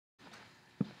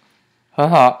很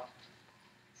好。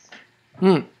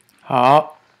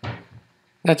好。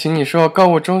那请你说，购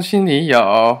物中心里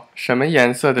有什么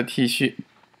颜色的 T 恤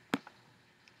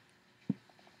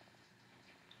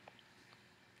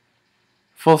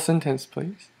 ？Full sentence,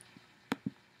 please.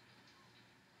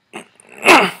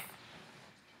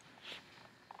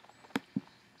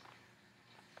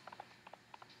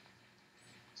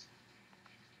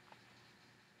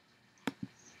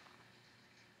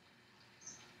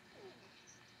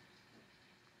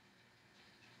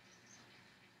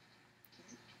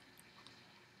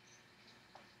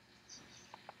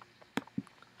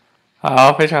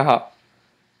 好，非常好。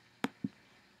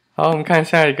好，我们看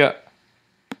下一个。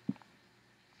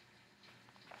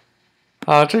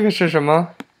好，这个是什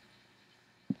么？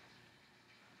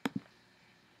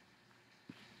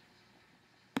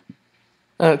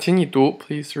请你读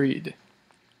 ，please read。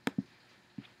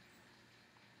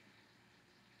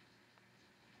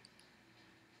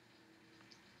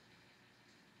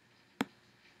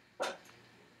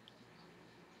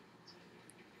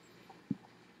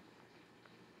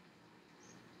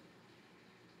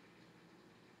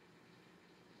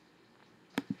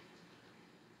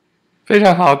非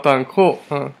常好，短裤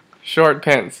，short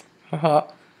pants。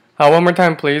好，one more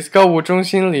time, please。购物中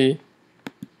心里。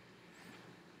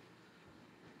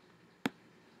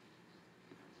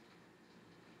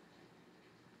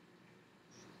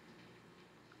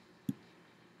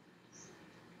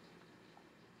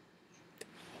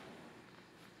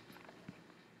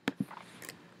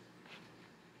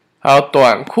好，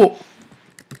短裤。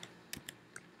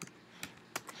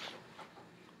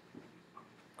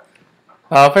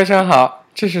好，非常好。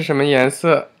这是什么颜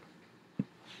色？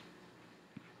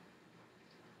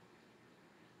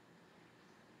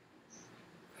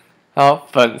好，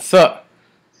粉色。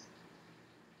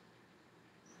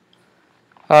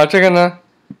好，这个呢？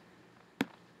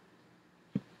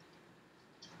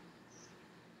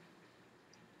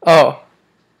哦，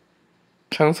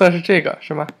橙色是这个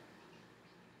是吗？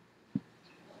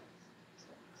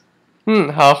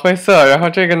好，灰色。然后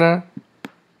这个呢？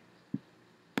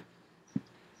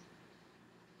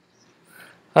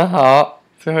很好，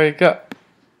最后一个。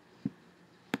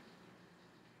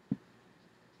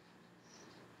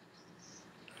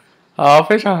好，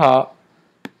非常好。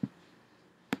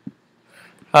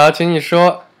好，请你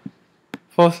说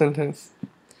full sentence。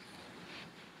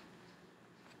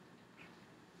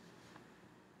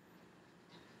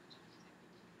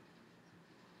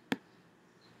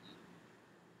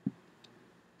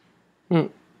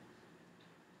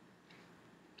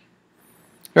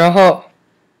然后，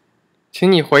请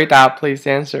你回答 ，please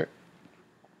answer。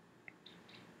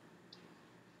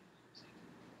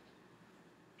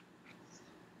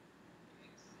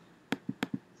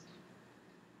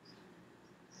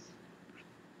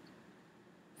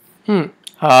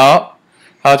好，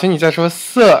好，请你再说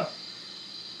色。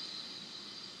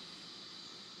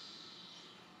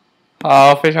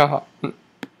好，非常好。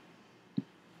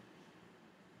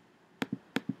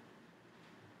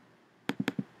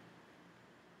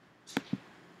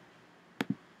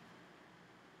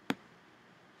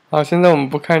好，现在我们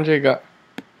不看这个。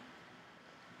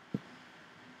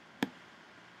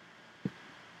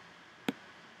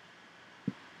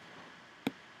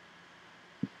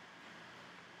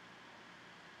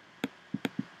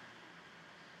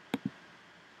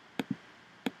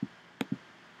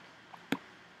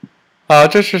好，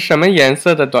这是什么颜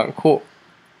色的短裤？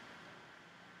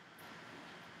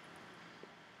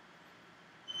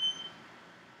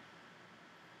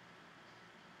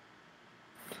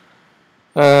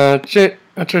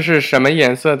这是什么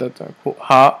颜色的短裤？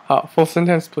好，full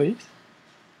sentence please。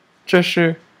这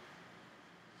是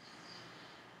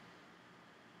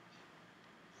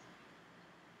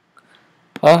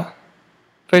好，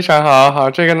非常好，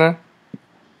好，这个呢？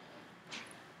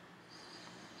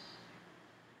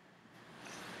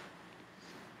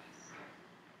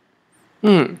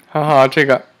很好，这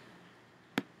个。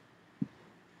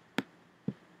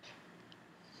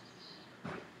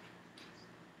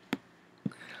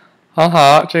很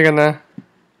好，这个呢？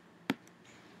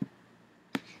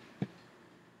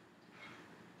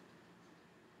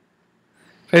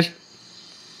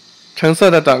橙色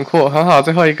的短裤，很好，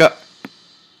最后一个。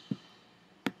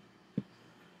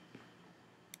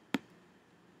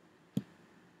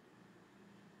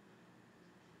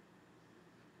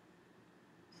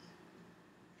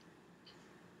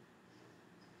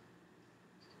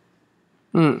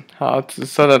好，紫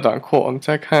色的短裤，我们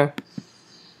再看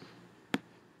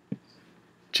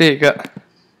这个。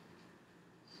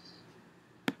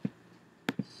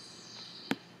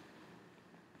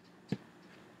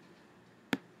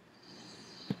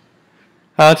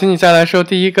好，请你再来说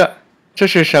第一个。这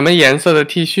是什么颜色的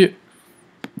T 恤？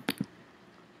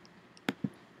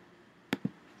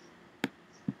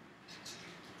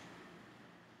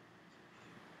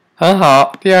很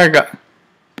好，第二个。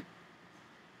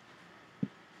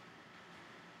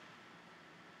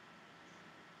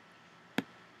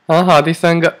很好，第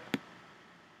三个。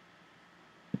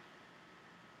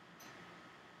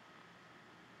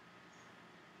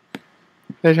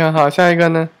非常好，下一个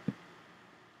呢？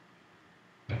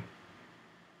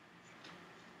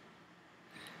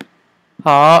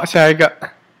好，下一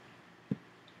个。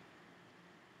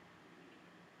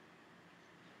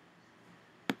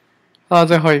好，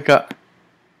最后一个。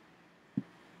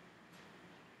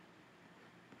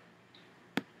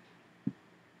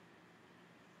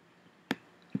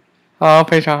好，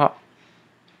非常好。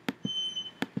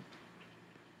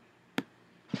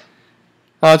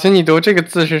好，请你读这个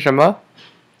字是什么？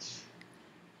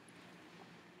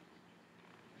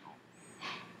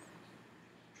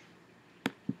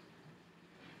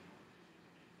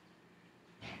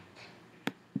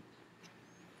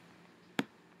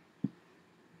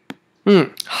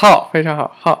号，非常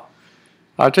好，号。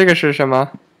好，这个是什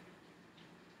么？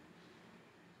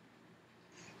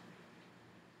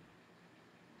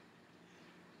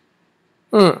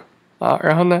好，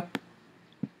然后呢？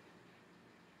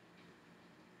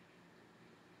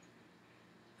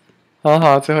很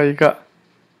好，最后一个。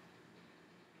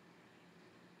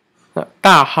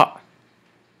大号，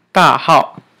大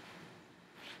号。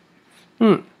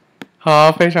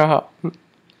好，非常好。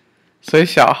所以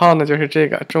小号呢就是这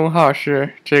个，中号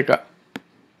是这个，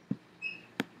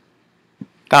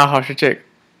大号是这个。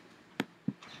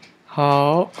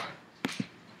好。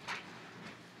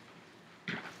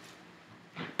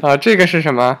这个是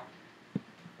什么？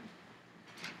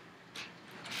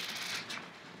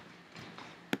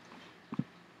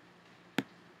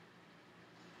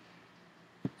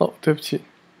哦，对不起。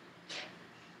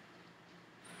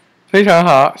非常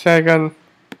好，下一个。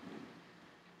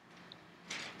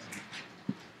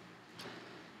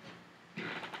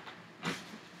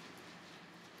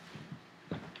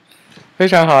非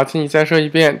常好，请你再说一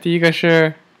遍。第一个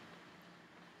是，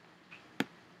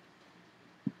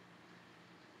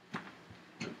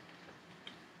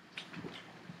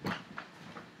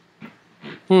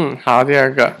好，第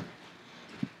二个。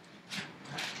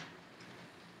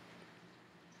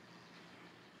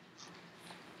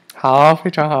好，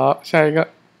非常好，下一个。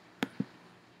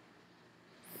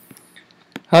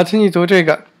好，请你读这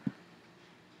个。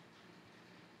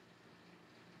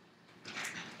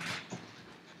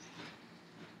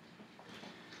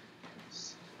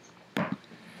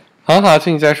很好，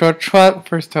请你再说穿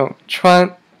first tone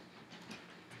穿。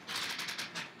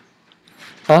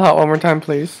很好 ，one more time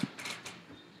please。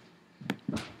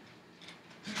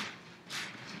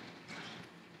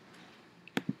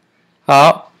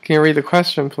好 ，Can you read the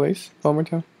question please? One more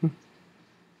time。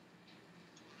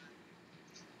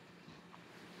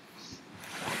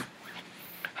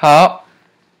好，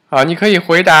好，你可以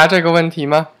回答这个问题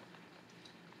吗？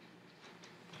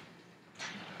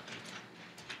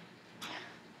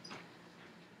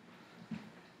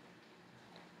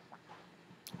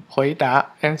回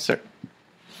答 answer。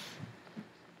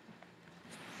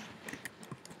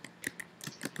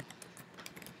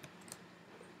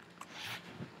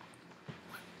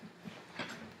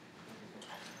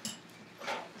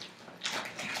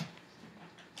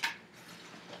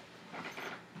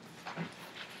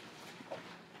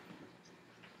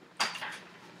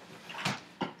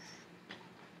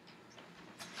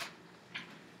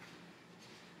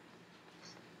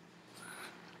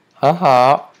很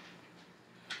好，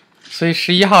所以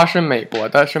11号是美国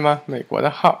的，是吗？美国的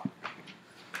号。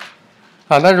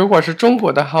好，那如果是中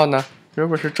国的号呢？如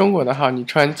果是中国的号，你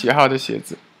穿几号的鞋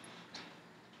子？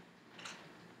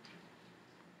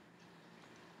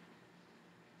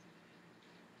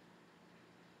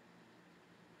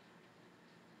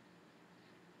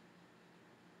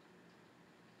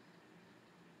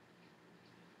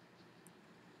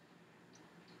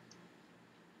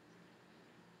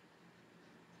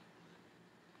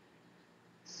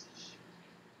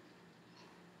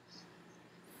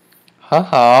很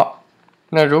好，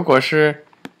那如果是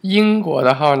英国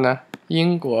的号呢？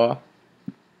英国。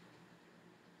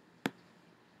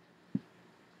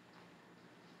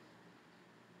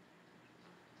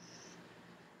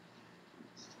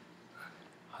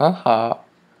很好，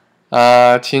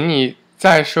请你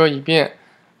再说一遍，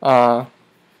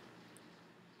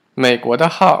美国的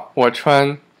号我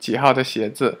穿几号的鞋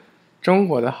子？中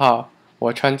国的号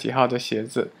我穿几号的鞋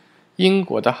子？英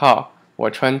国的号我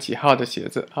穿几号的鞋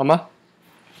子？好吗？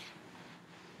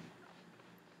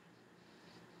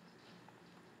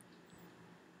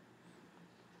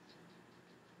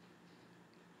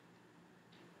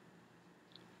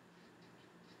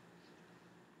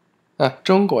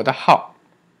中国的号。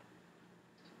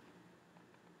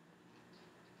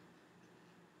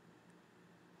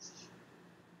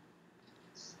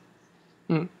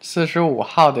45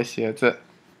号的鞋子。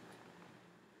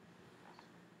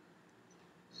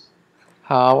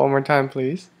好 ，one more time,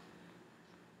 please.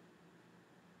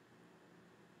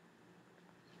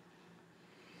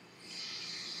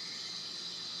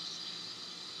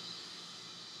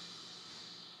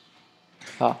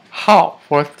 好，号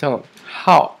fourth tone，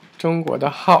 号，中国的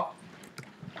号。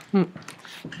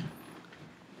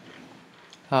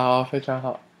好，非常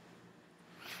好。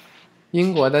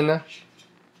英国的呢？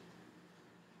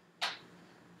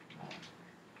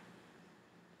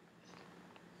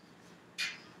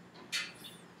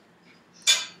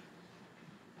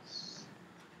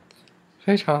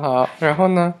非常好。然后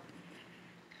呢？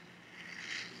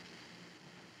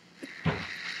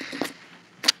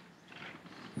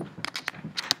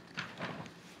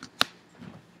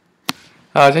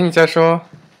好，请你再说。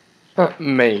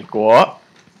美国。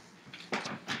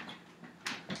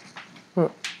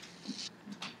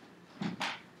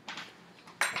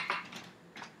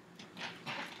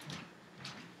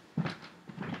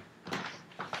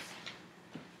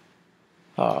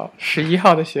好，11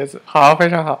号的鞋子。好，非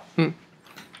常好。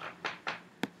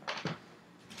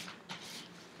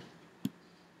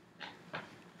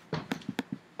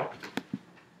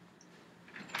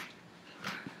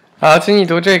好，请你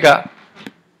读这个。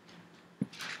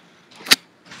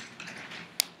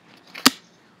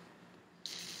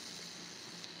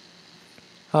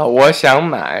好，我想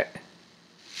买。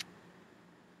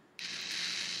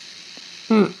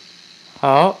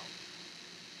好。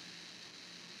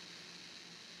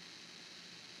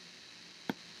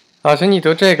好，请你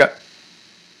读这个。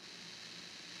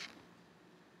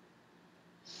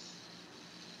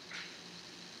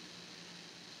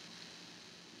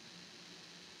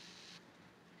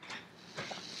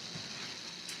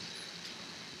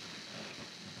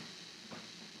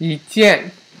一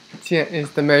件，件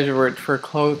is the measure word for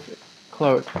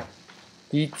cloth.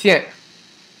 一件。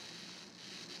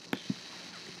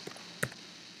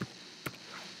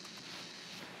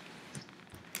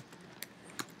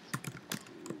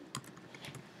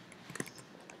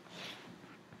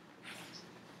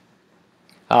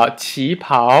好，旗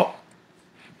袍。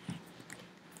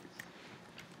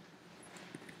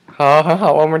好，很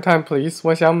好。One more time, please.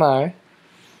 我想买。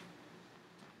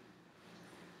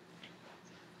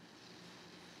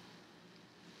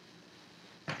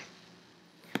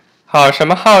好，什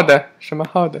么号的？什么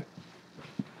号的？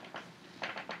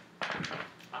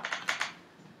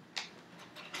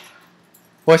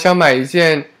我想买一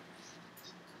件。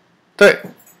对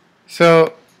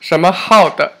 ，so 什么号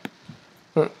的？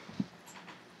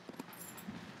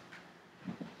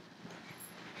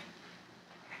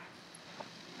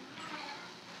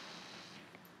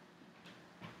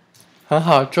很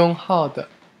好，中号的。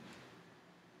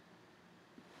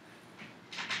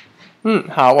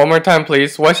好 ，one more time,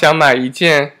 please. 我想买一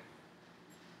件。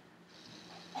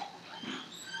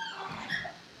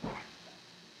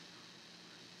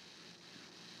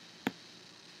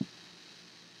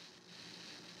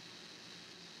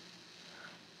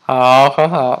好，很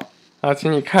好。好，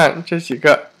请你看这几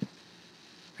个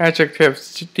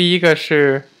adjectives。第一个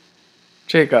是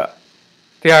这个，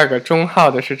第二个中号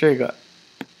的是这个，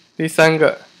第三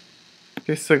个，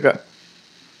第四个。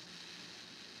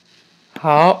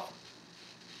好。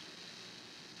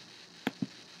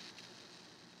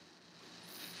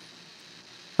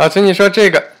好，请你说这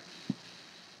个。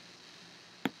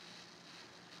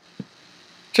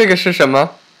这个是什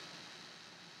么？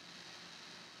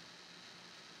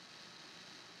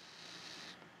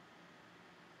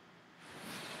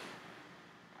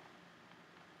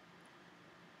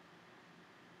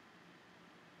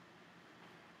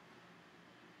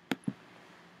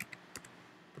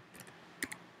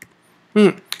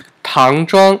唐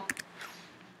装。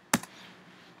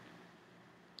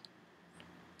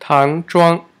唐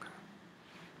装。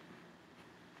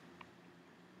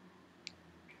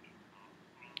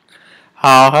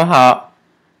好，很好。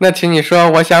那请你说，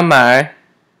我想买。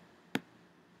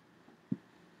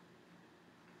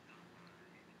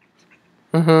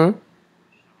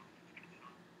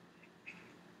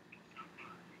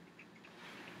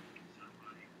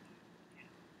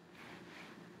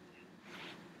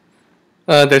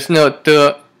there's no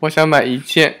的，我想买一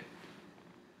件。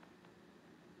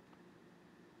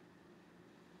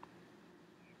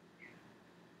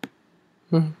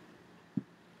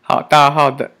好，大号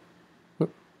的。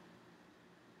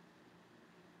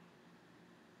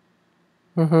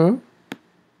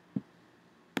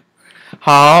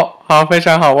好，非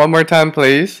常好。One more time,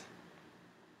 please.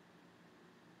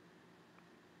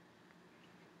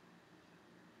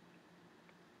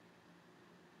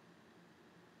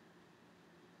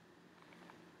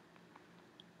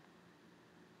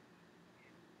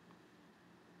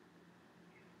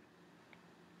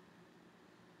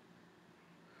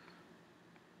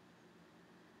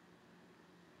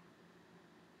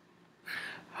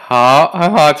 好，很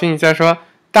好，请你再说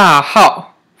大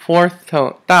号 ，fourth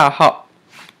tone 大号。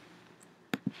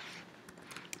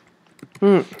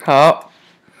好。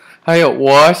还有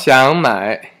我想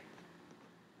买。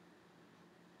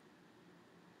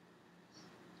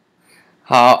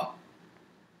好。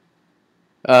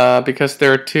Because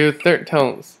there are two third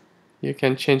tones, you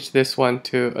can change this one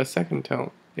to a second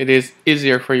tone. It is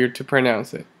easier for you to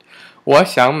pronounce it. 我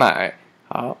想买。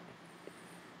好。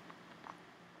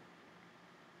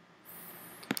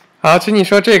好，请你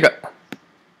说这个。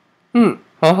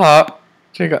很好，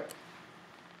这个。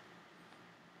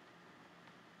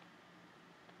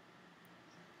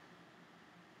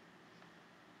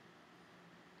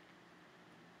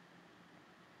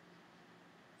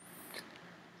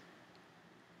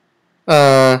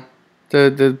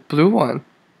The blue one,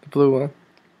 the blue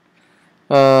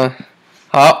one.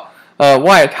 好，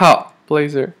外套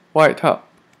blazer 外套。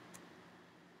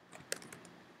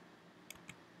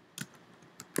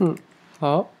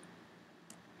好。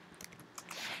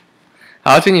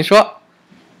好，请你说。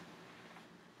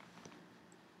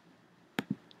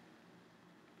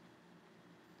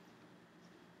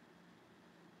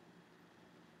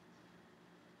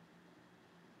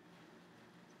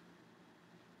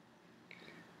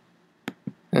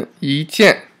一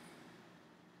件。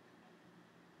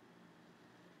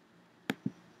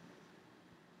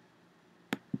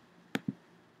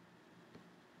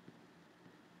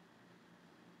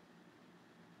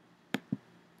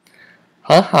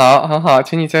很好，很好，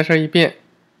请你再说一遍。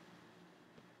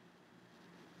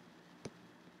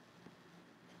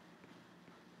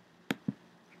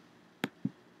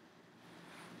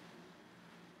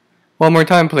One more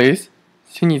time, please.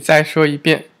 请你再说一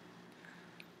遍。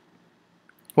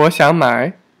我想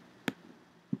买。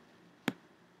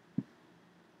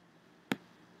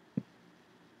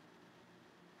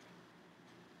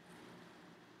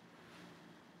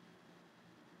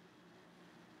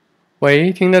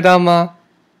喂，听得到吗？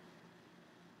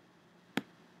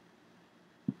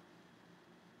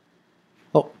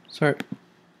哦，sorry。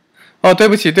哦，对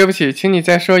不起，对不起，请你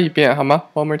再说一遍好吗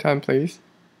 ？One more time, please.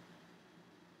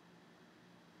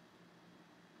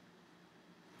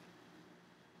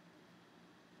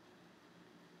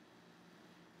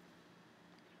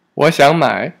 我想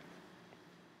买。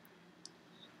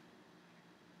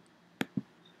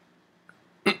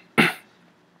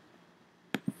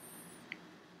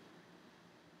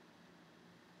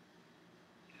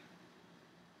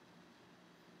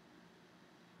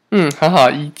很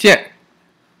好，一件。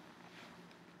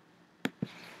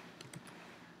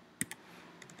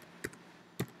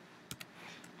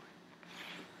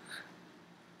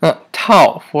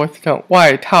套 fourth tone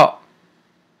外套。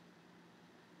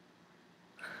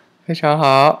非常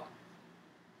好。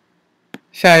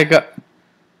下一个。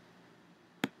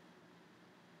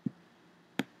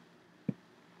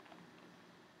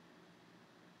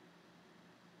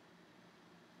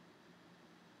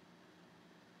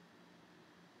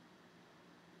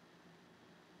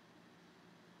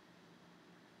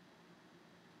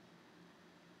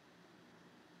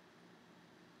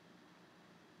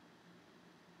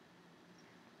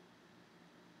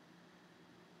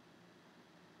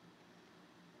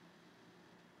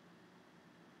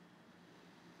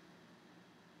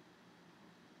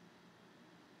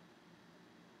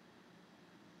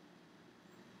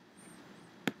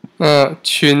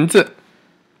裙子。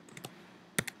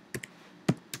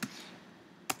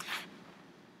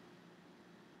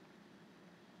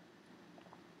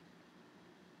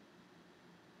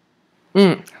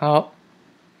好。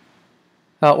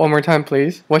好 ，one more time,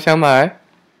 please. 我想买。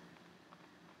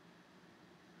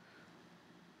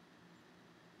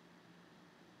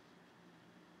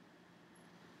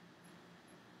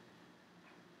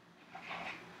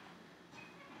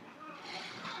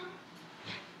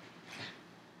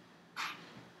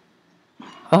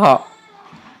很好。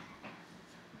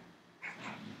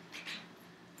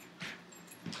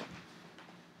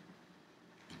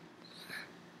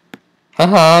很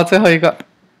好，最后一个。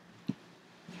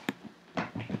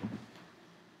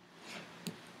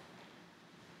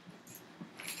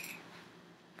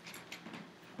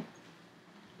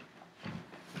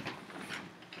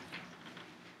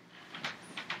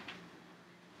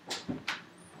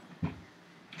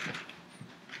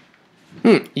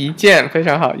一件，非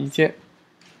常好，一件。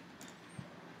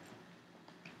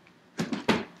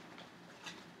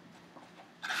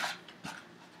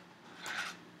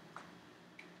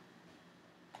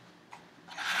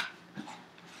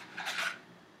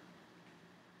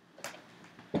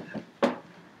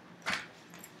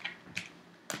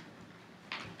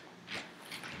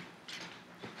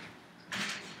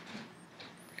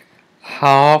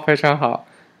好，非常好。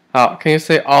好 ，Can you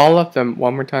say all of them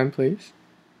one more time, please？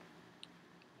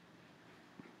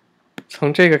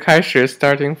 从这个开始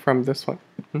 ，starting from this one。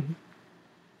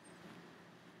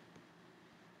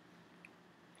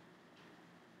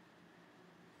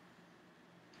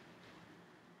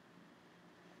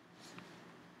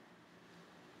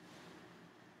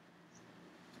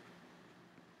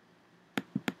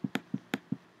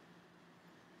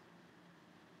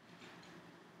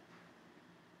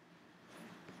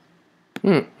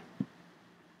嗯，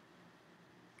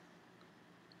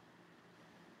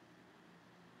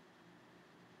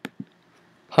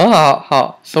很好，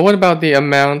好。So what about the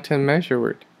amount and measure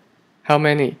word? How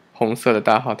many 红色的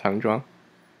大号唐装？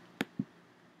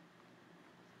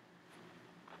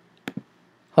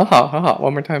很好，很好。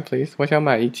One more time, please。我想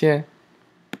买一件。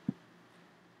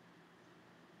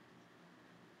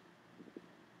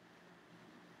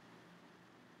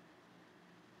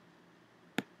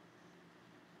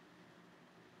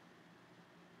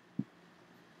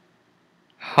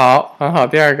好，很好。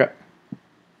第二个。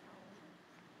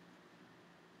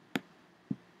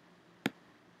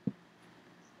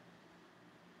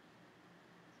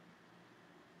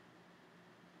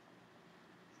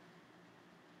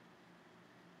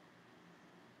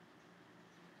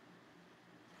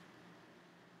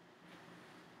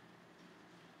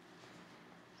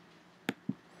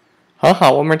很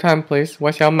好，One more time, please。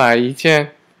我想买一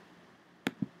件。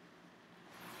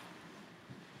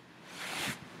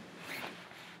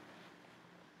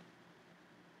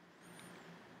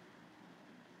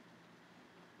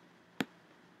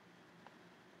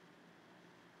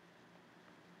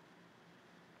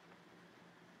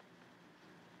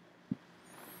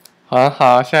很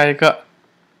好，下一个。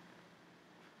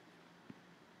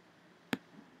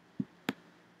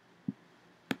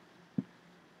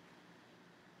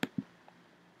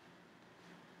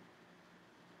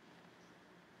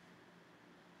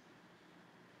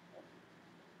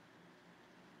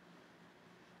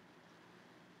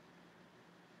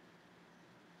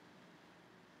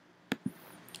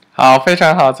好，非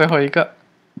常好，最后一个。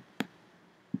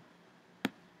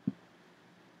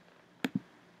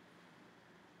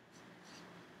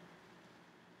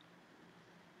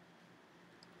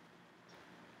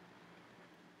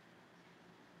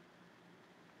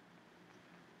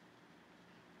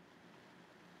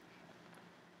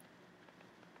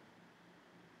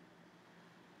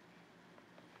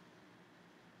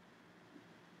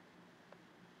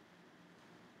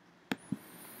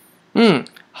嗯，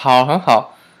好，很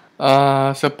好。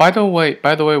So by the way,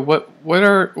 what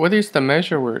is the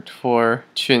measure word for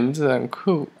裙子 and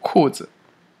裤子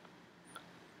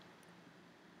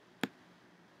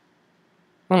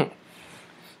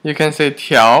？You can say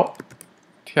条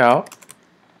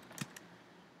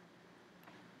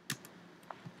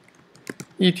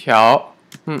一条。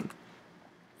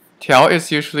条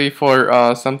is usually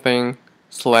for something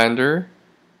slender,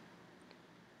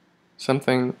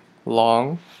 something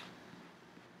long。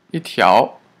一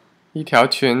条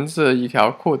裙子，一条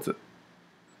裤子。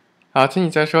好，请你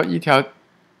再说一条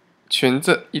裙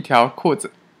子，一条裤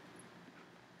子。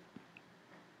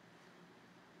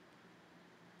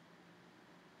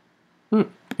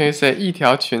可以写一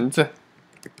条裙子。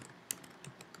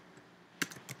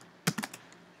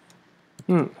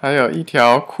还有一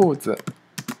条裤子。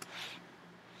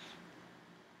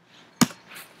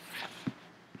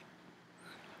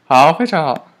好，非常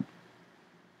好。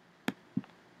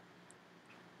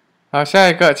好，下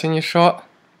一个，请你说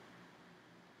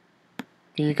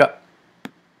第一个。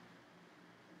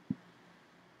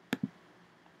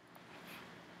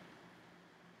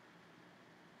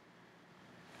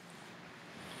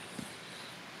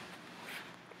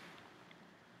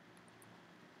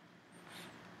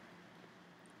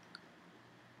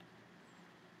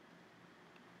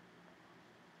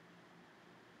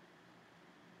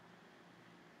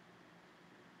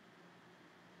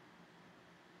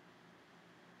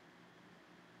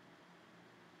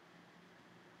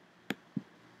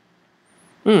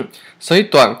所以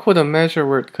短裤的 measure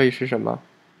word 可以是什么？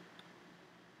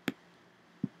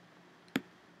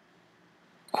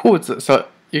裤子 ，so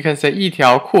you can say 一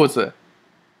条裤子。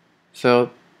So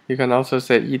you can also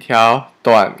say 一条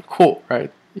短裤 ，right?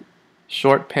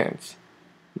 Short pants。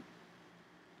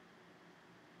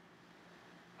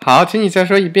好，请你再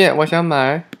说一遍，我想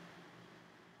买。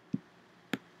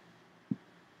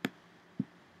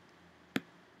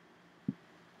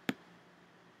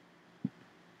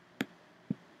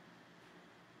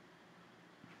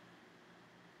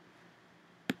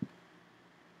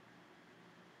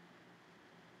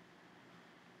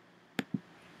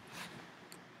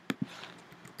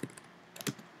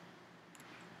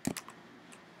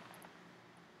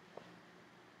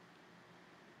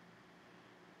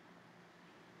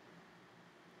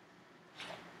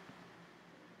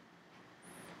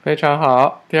非常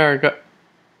好。第二个，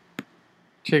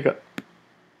这个。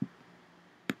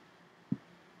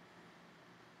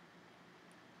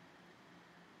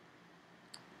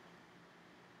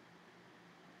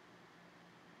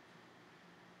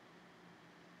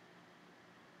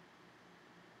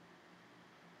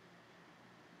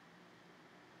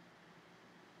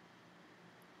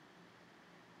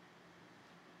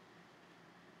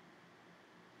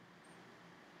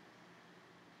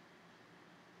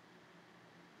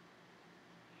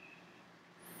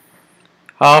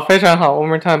好，非常好。One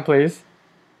more time, please.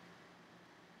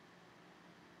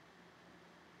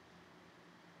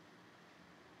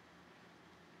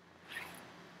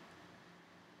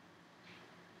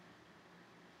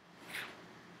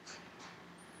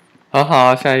 很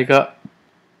好，下一个。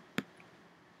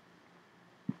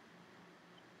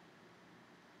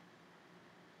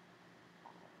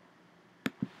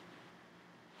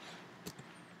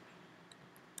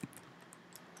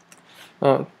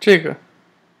这个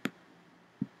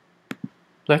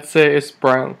 ，Let's say it's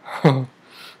brown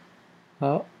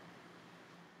好。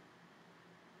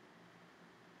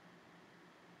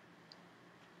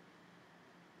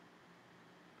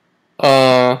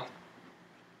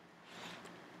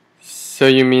So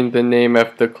you mean the name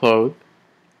of the clothes?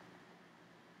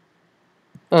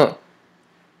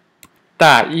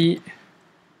 大衣。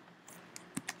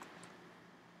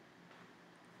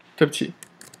对不起，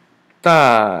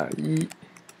大衣。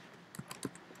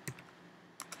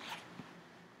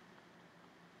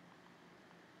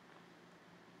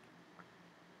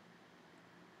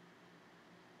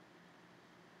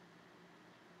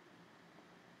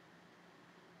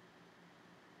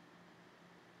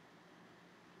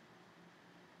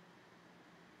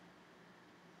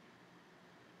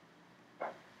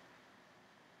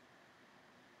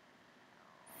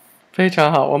非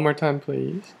常好。One more time,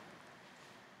 please.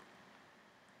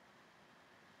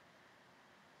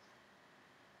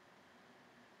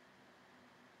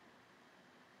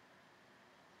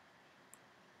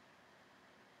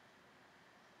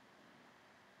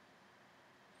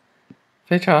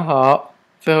 非常好。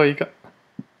最后一个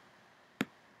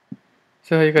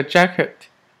，jacket。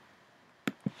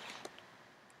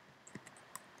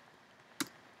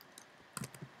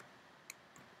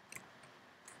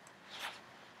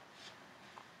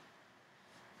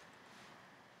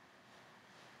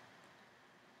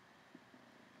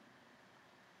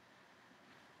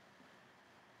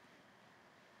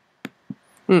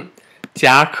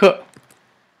夹克。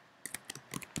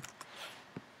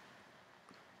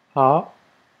好。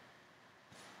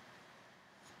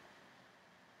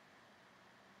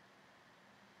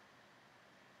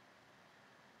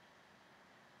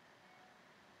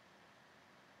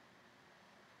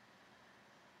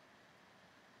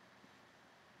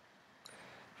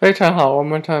非常好。One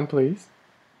more time, please.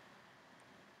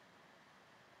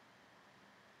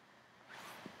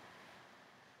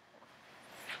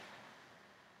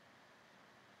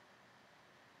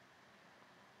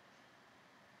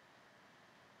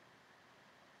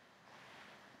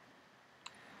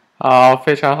 好，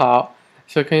非常好。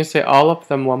So can you say all of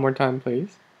them one more time,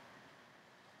 please?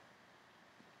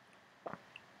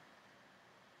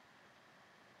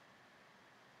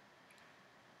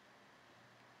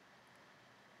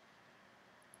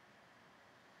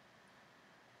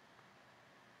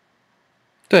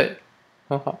 对，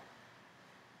很好，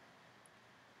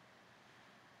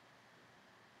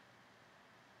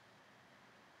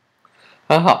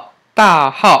很好。大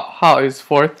号号 is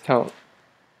fourth tone。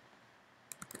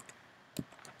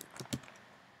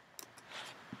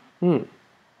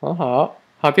很好。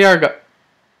好，第二个。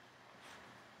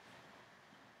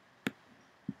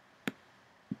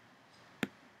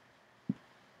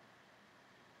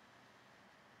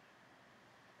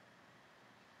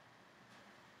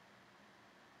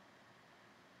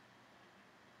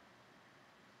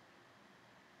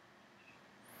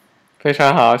非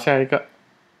常好，下一个。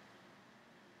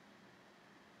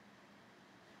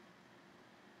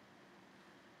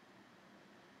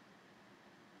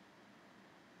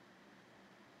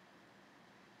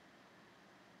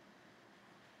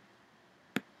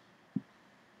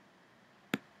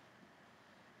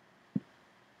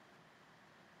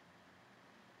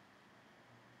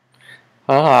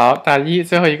很好，大一，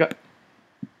最后一个。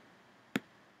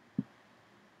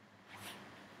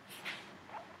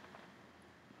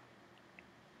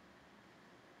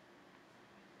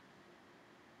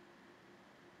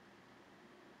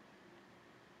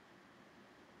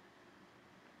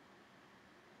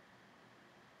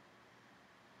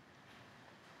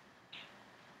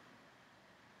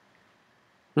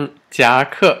夹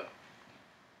克。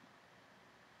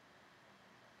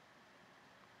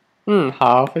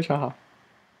好，非常好。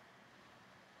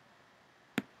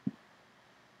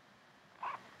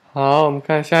好，我们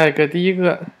看下一个，第一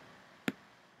个。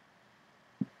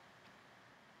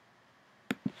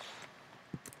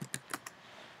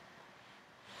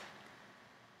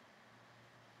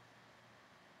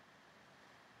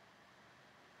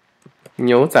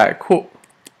牛仔裤。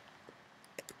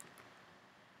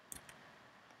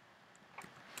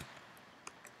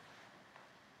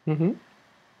嗯哼。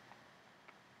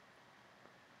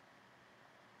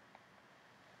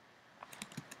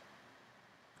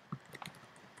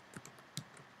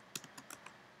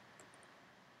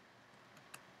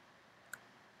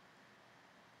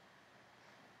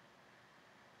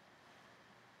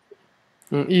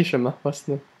E 什么 ？What's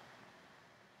the？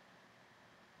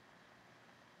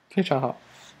非常好。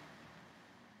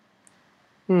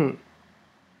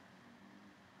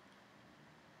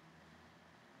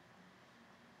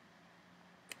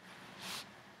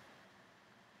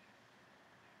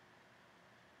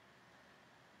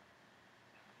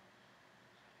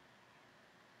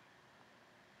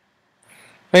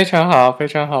非常好，非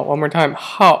常好。One more time.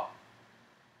 How？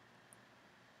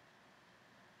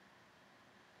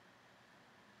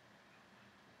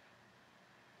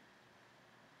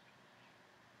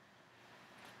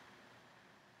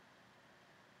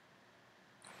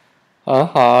很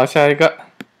好，下一个。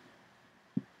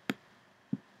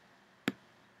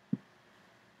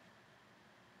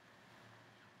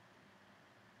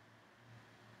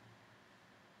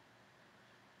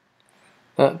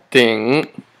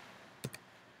顶。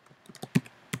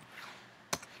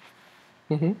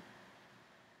嗯哼。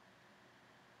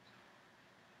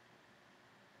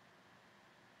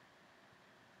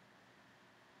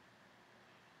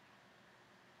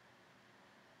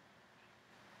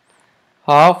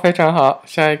好，非常好，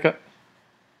下一个。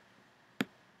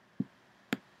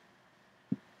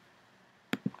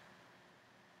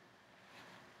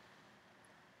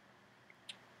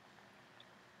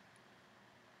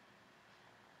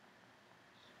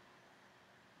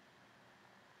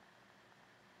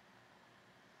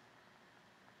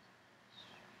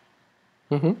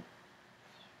嗯哼。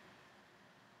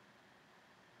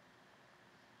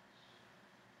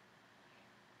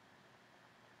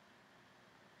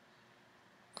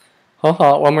很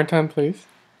好，One more time, please。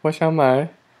我想买。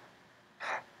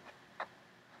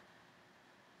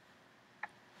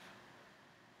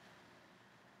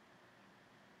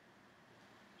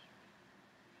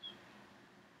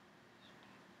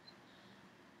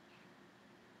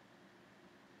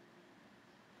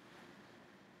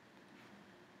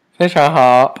非常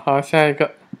好，好，下一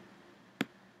个。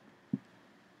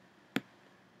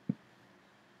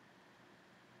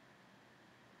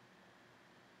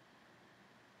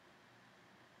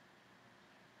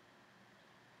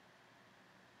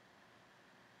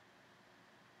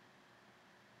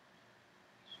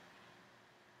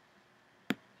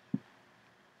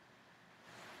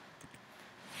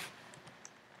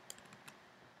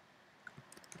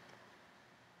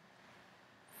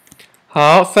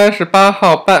好，38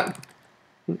号半。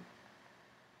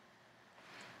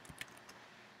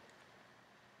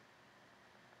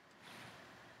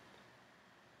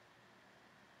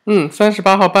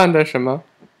38号半的什么？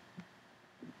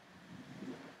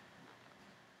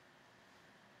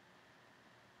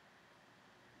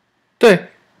对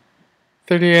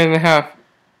，38 and a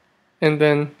half。And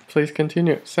then please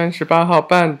continue。38号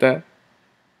半的。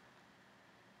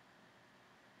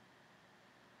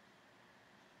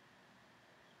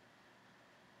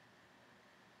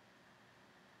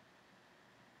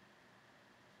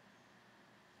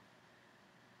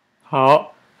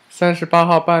好，38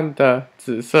号半的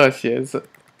紫色鞋子。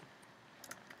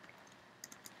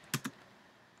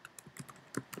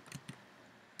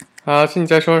好，请你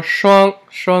再说双，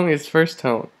双 is first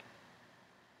tone。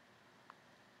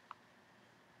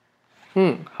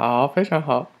好，非常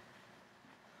好。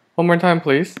One more time,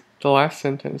 please. The last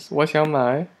sentence. 我想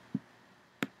买。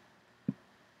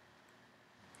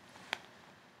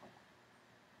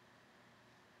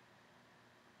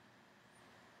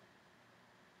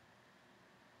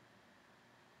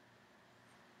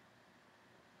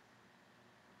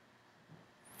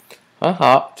很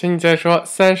好，请你再说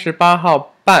38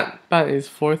号半，半 is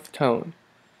fourth tone。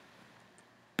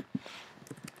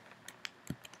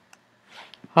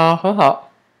好，很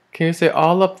好。Can you say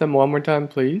all of them one more time,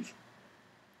 please?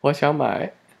 我想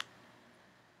买。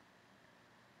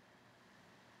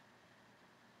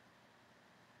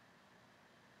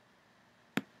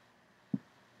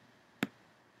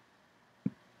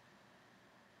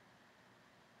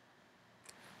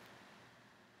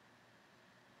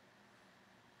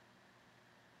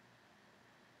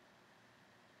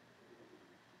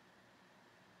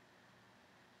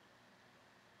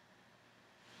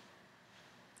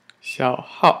小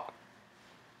号。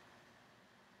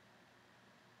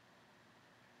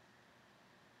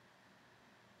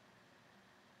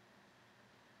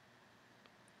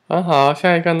很好，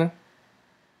下一个呢？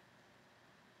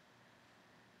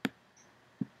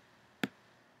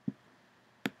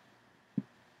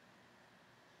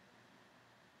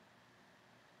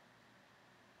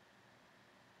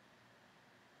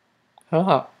很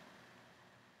好，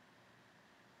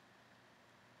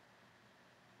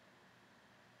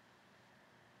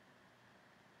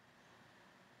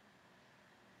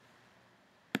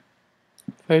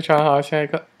非常好，下一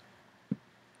个。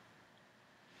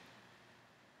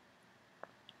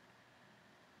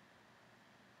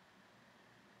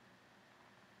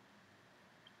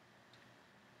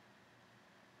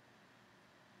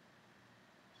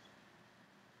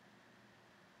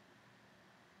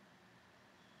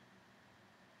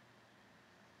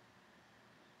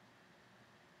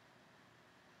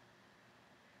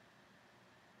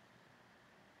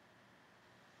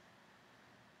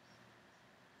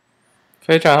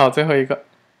非常好，最后一个。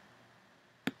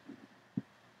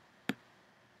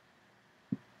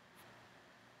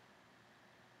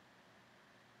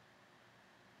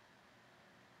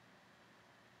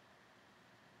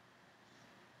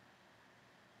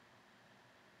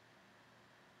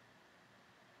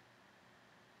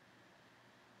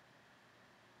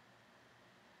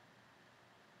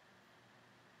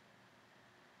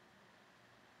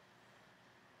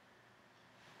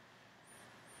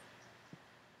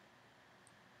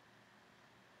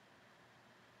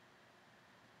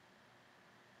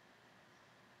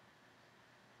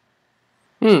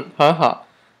很好，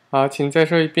好，请再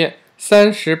说一遍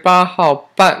，38号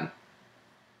半。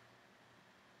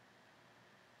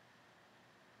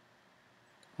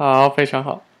好，非常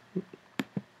好。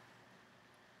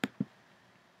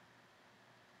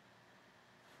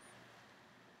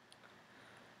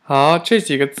好，这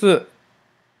几个字，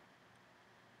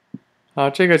好，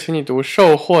这个请你读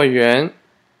售货员。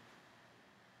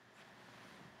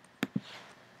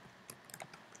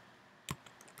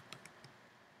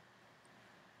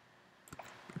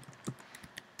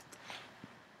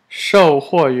售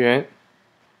货员。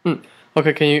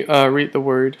Okay, can you read the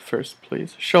word first,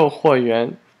 please? 售货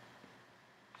员。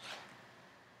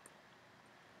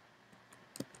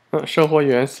售货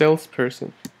员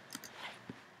salesperson。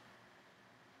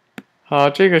好，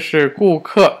这个是顾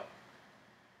客。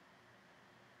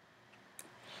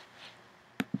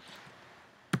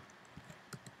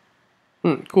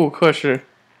顾客是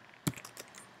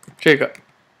这个，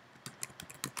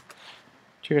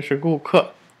这个是顾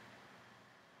客。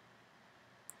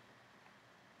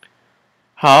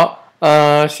好，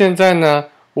现在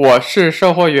呢，我是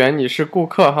售货员，你是顾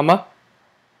客，好吗？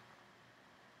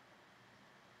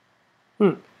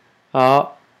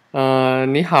好，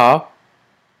你好，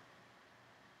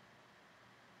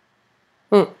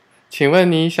请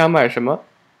问你想买什么？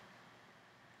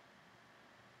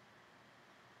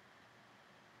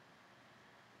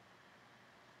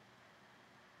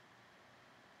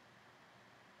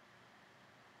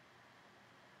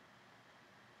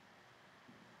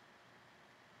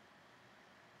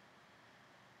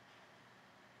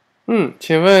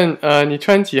请问你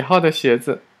穿几号的鞋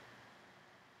子？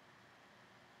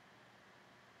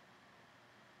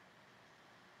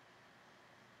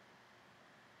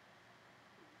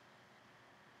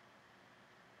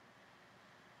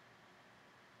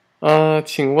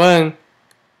请问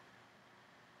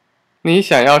你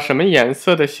想要什么颜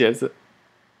色的鞋子？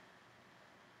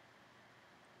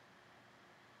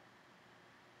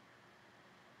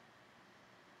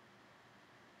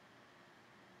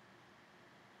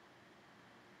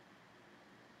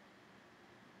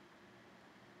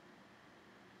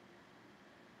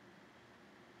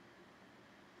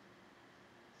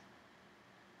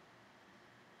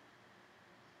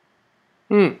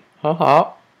很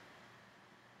好，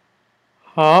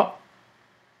好，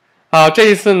好，这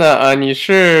一次呢，你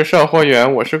是售货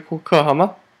员，我是顾客，好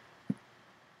吗？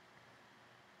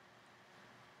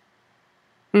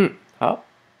好，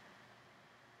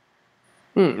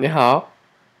你好，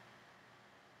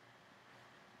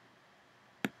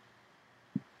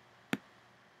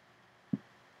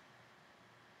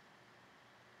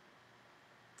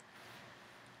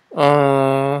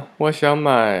我想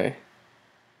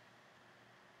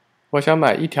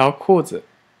买一条裤子。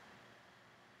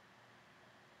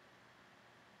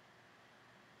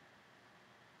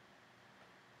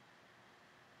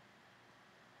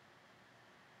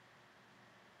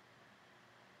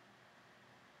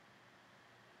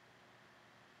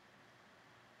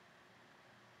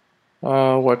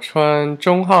我穿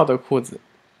中号的裤子。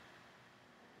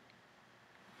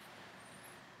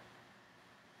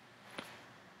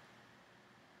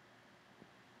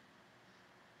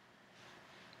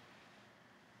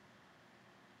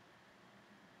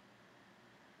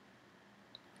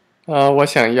我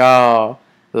想要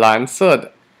蓝色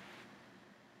的。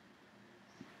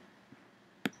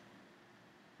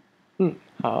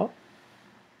好。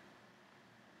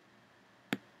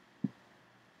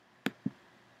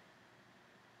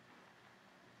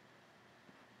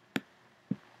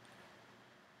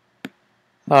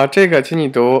这个请你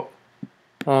读，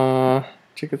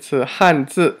这个词汉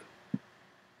字。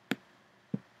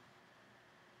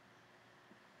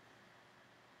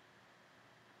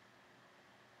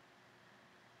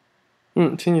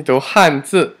请你读汉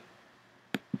字。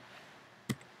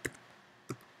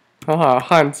很好，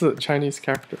汉字 Chinese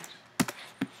characters。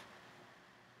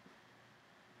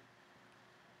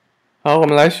好，我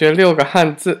们来学6个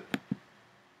汉字。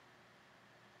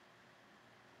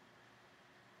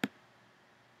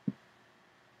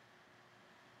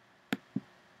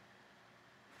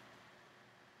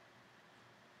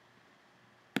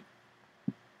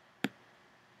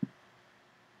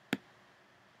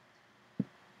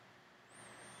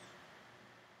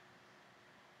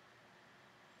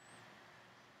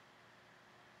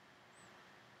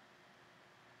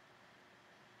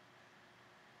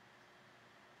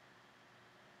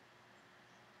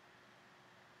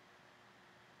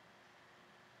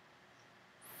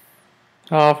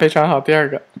好，非常好。第2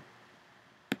个。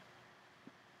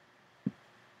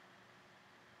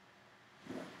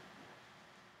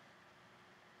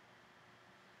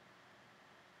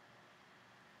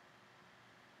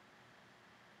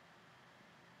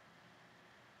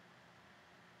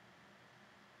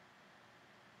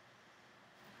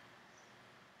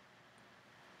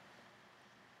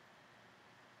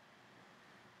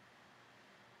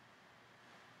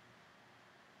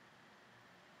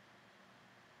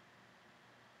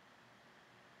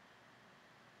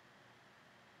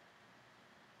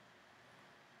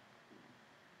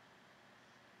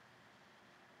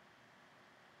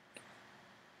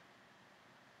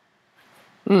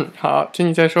好，请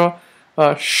你再说，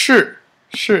是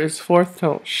is fourth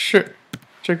tone， 是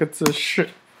这个字是。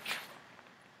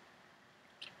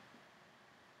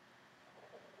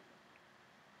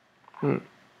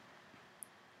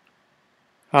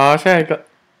好，下一个。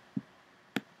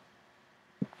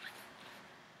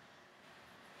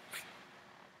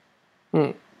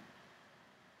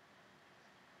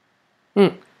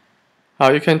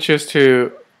好，you can choose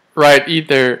to write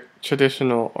either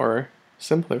traditional or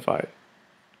simplified.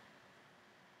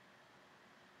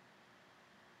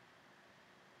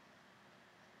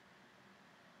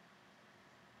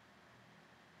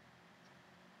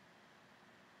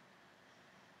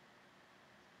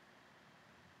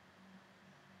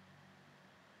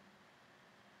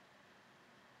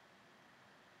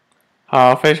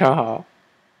 好，非常好。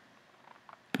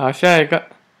好，下一个。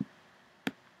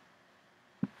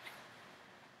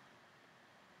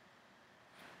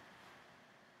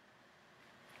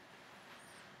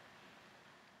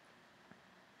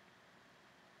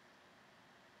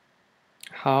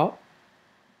好。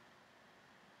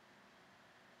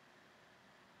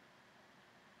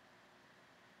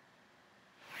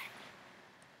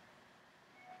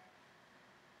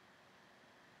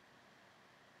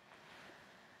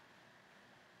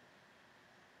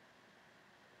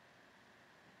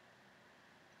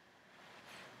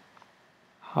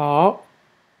好。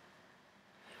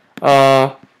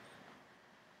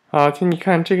好，请你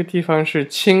看这个地方是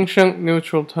轻声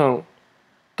neutral tone，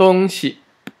 东西。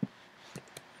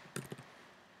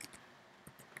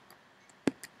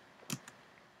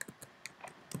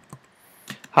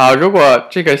好，如果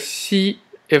这个西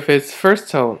if it's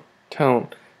first tone,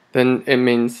 then it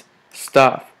means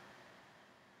stuff.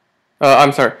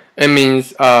 I'm sorry, it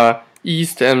means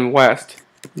east and west.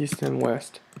 East and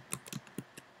west.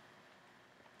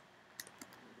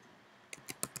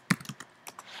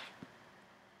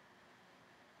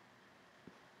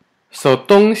 So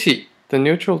东西 the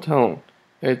neutral tone,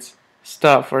 it's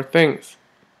stuff or things.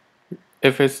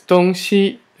 If it's 东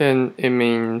西 then it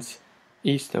means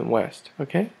east and west.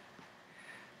 Okay?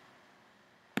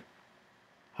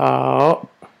 好。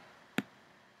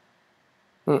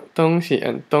东西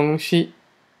and 东西。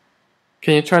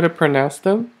Can you try to pronounce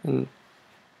them and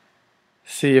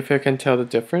see if you can tell the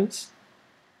difference?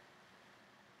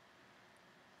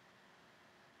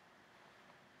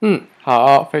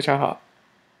 好，非常好。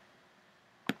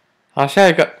好，下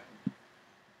一个。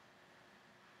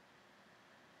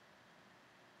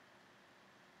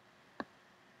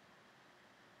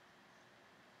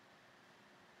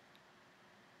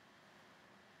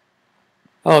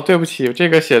对不起，这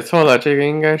个写错了，这个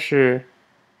应该是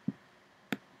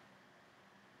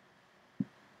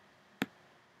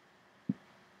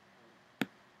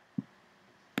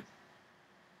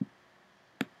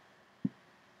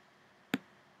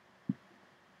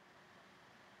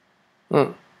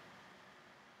嗯，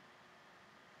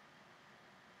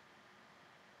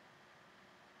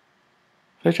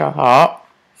非常好。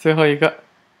最后一个。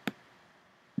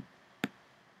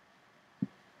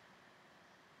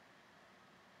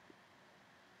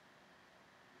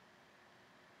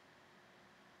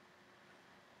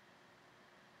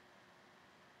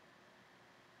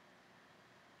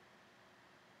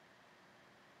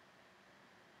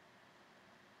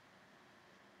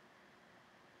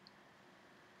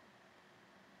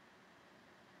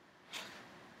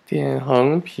点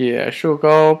横撇竖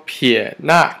钩撇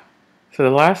捺。So the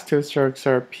last two strokes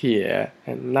are 撇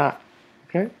and 捺。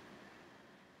Okay.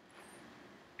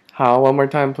 好 ，one more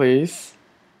time, please.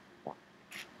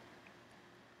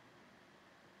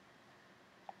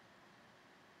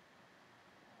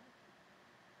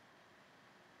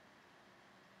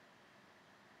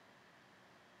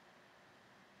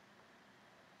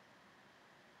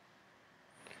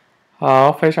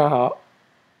 好，非常好。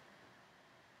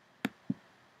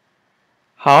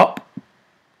好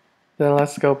，Then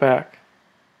let's go back.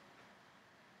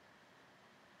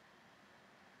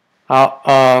 好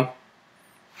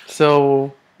，So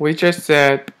we just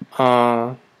said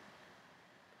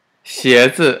鞋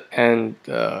子 and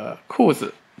裤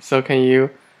子。So can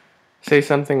you say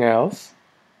something else?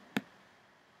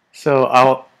 So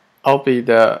I'll be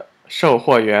the 售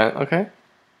货员，OK？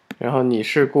然后你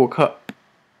是顾客。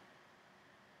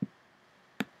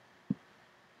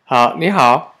好，你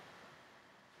好。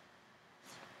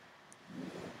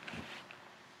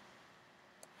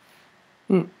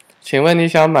请问你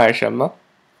想买什么？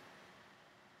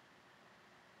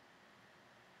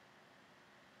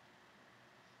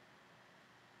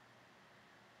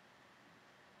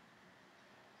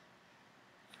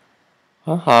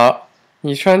很好。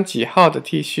你穿几号的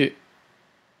T 恤？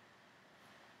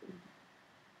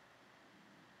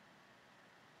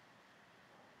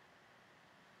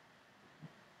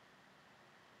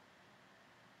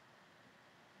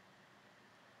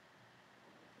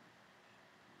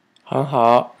很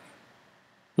好。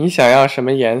你想要什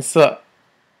么颜色？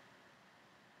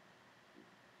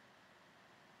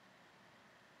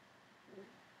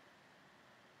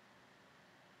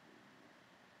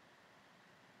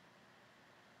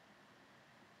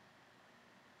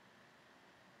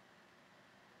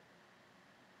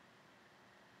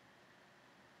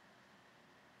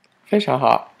非常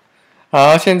好。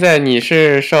好，现在你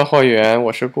是售货员，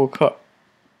我是顾客。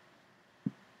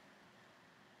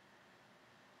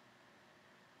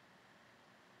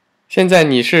现在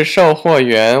你是售货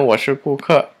员，我是顾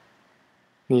客。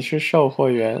你是售货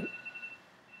员。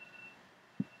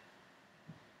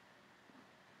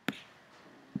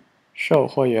售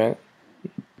货员。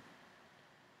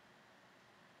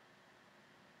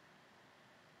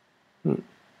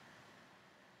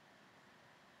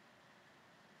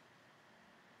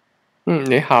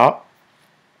你好。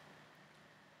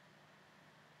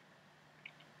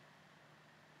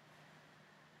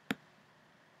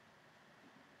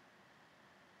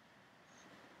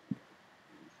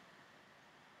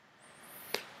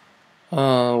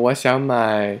我想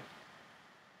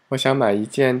买一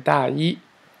件大衣。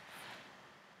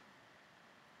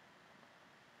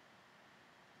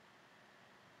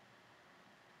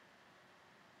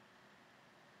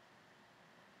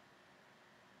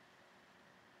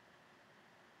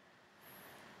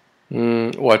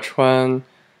我穿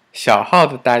小号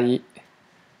的大衣。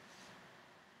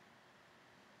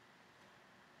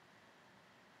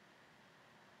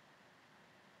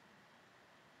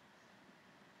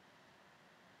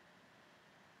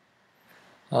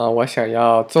我想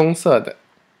要棕色的。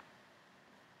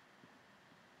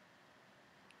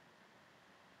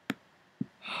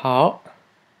好，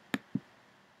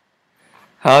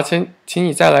好，请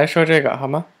你再来说这个好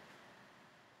吗？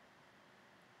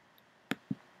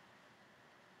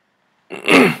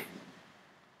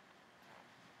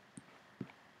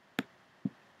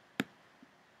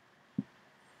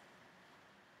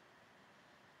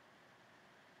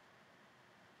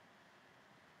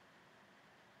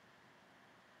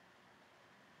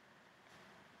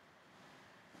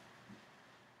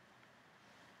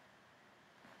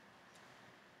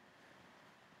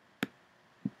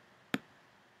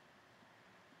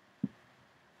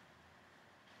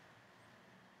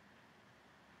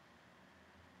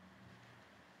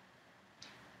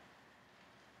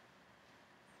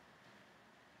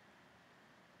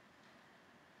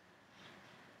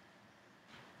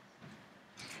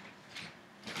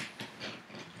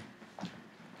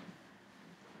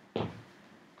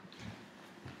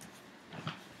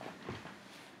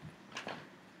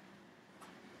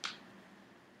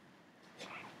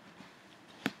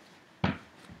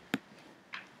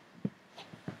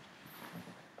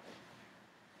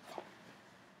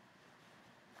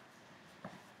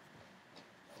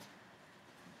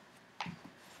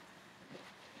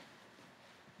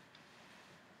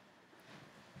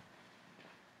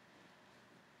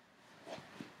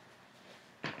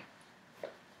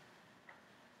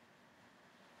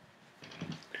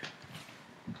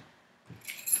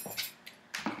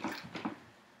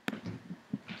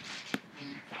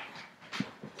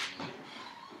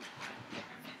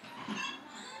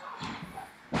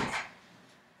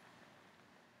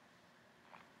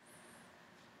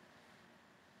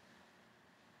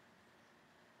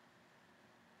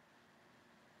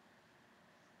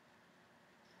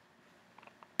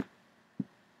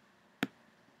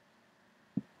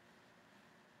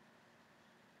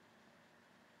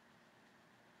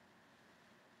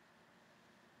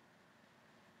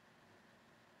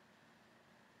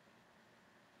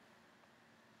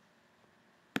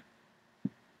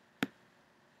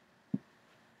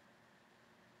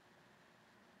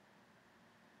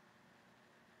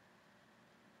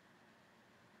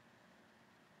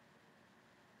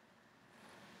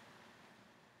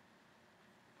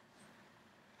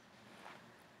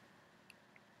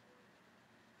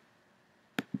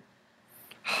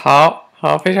好，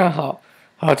好，非常好。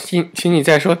好，请你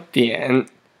再说点。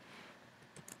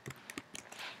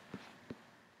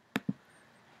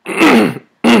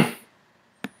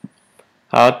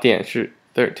好，点是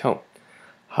third tone。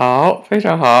好，非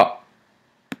常好。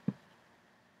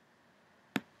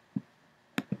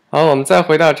好，我们再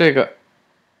回到这个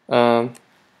，Can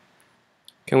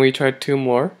we try 2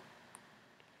 more？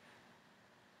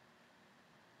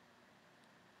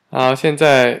 好，现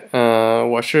在，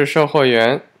我是售货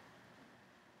员。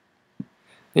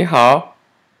你好，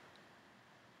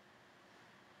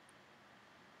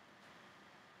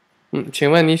请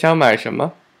问你想买什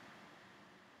么？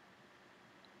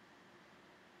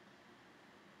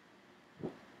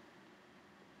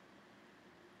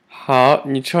好，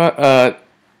你穿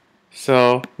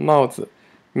，so 帽子，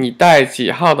你戴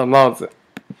几号的帽子？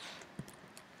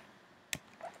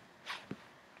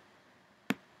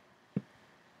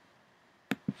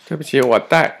对不起，我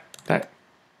戴。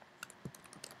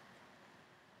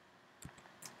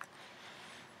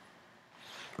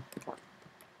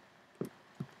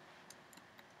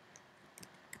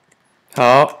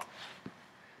好，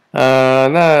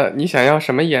那你想要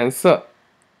什么颜色？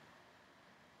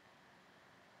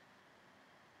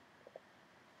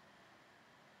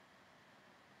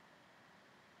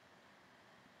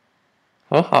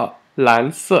很好，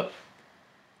蓝色。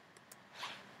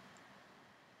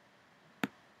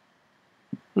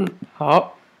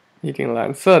好，一顶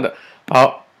蓝色的。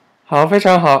好，好，非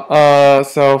常好。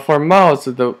So for 帽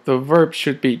子，the verb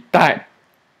should be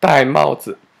戴帽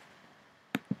子。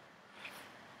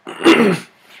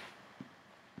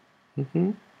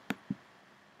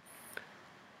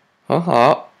很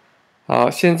好。好，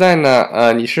现在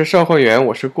呢，你是售货员，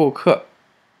我是顾客。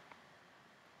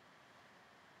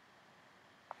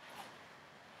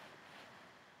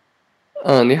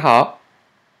你好。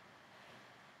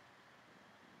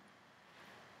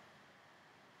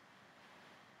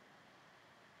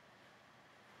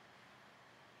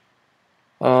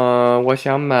我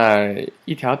想买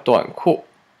一条短裤。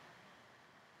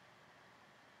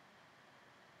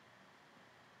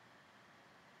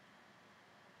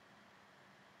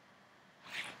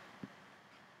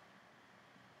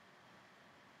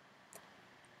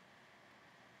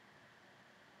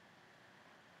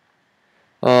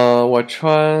我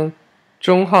穿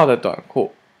中号的短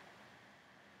裤。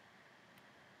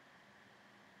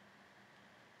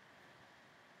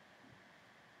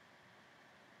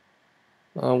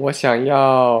我想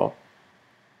要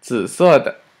紫色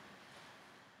的。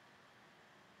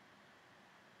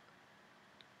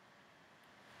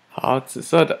好，紫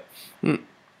色的。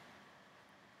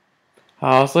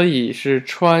好，所以是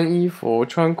穿衣服、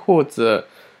穿裤子，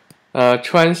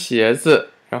穿鞋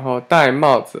子，然后戴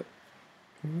帽子。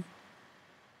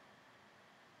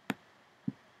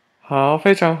好，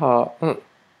非常好。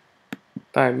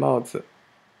戴帽子。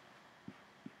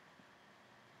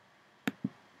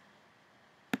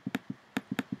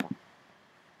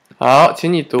好，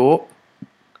请你读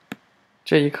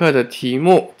这一课的题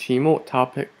目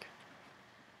，topic。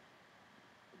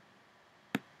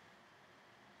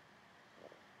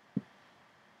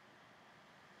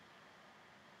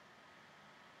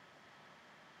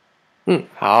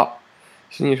好，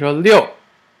请你说6。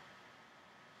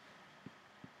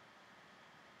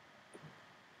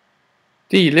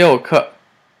第6课。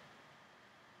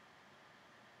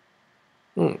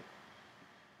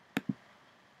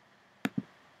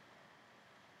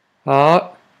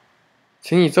好，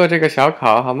请你做这个小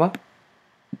考好吗？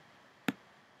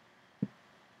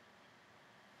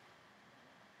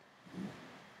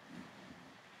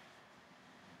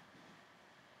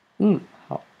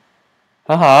好，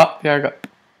很好。第2个。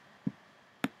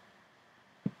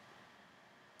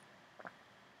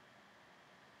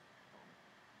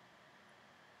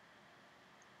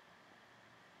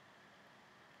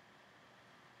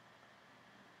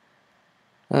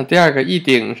第2个一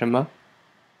顶什么？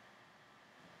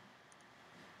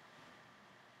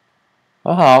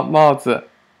很好，帽子。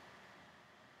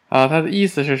好，它的意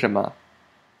思是什么？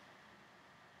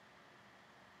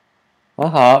很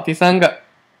好，第3个。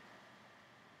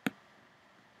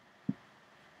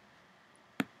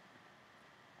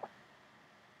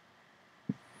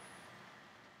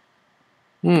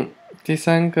第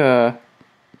3个。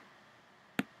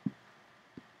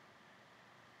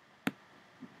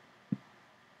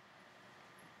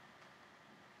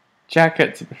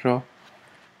jacket 怎么说？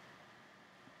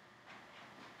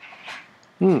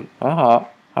很好。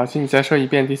好，请你再说一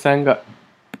遍第3个。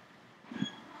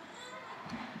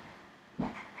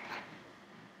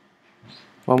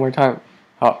One more time。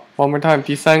好 ，one more time。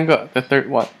第3个 ，the third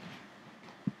one。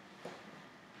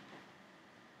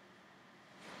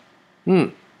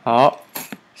好，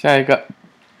下一个。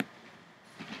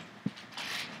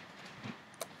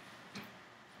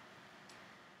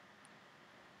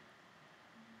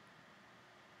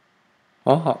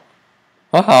很好，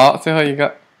很好，最后一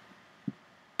个。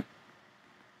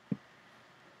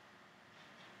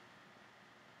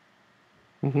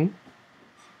嗯哼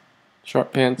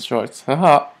 ，short pants shorts， 很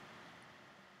好。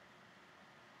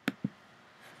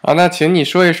好，那请你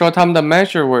说一说他们的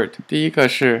measure word。第一个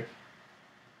是，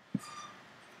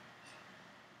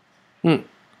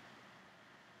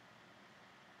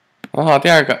很好。第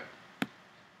二个，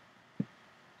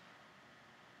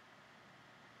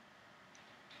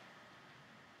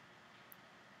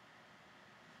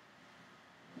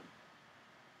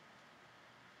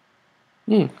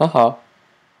很好，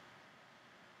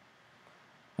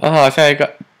很好。下一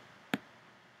个，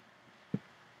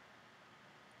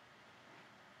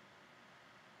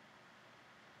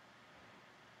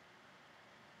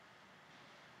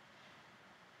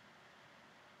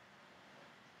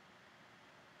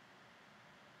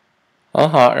很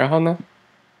好。然后呢？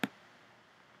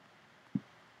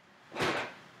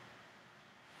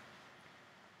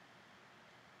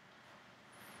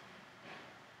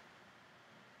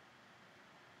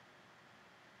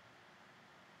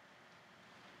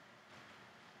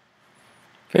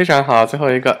非常好，最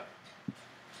后一个。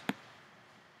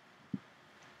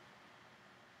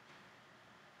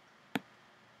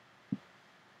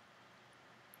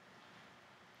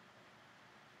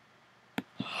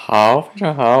好，非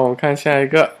常好。我们看下一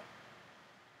个。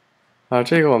啊，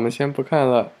这个我们先不看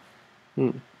了。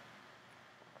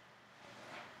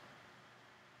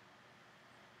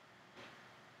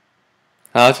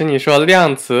好，请你说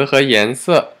量词和颜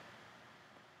色。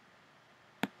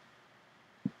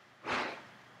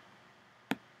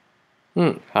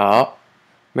好。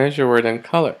measure word and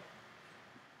color。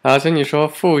好，请你说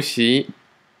复习。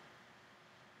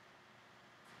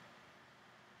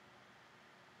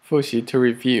复习 to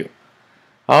review。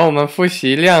好，我们复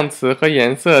习量词和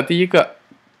颜色。第一个，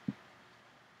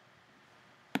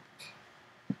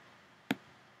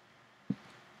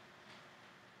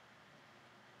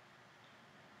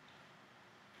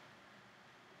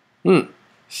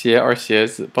鞋 or 鞋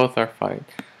子 both are fine。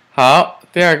好，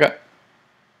第二个，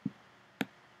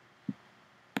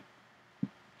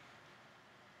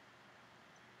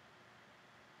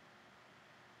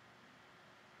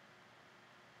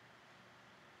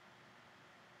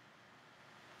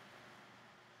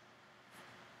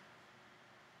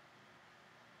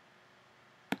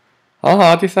很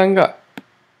好，第三个，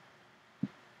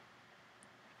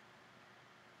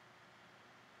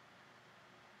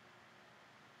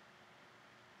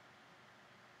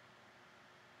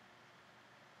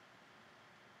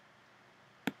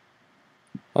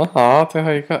很好，最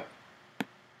后一个，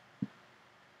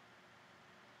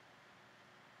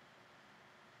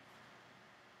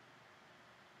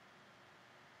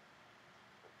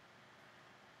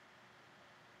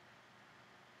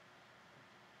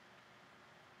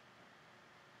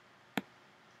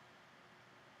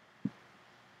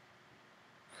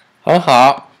很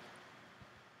好。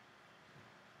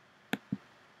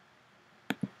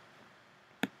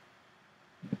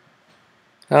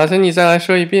好，请你再来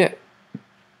说一遍。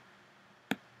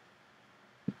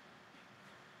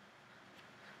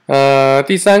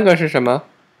第三个是什么？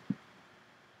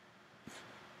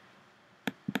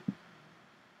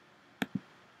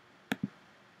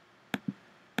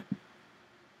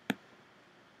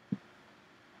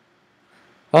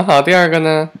很好，第二个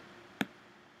呢？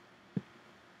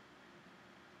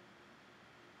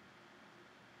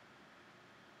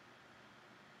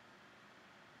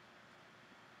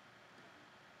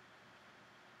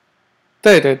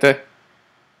对对对。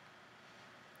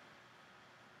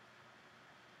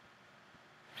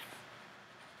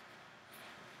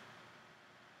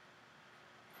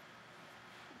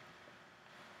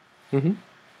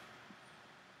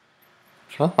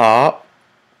很好。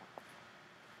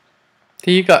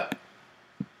第一个，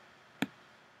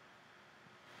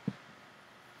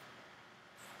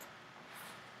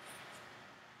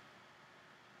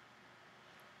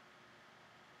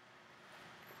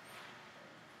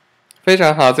非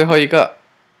常好，最后一个。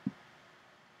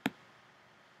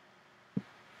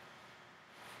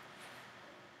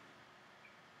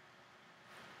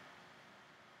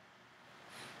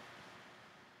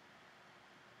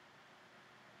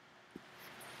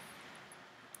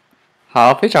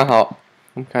好，非常好。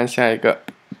我们看下一个。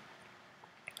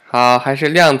好，还是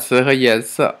量词和颜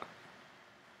色。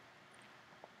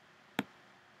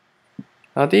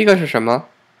好，第一个是什么？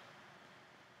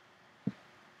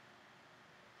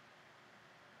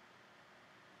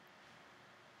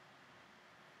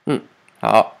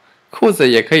好。裤子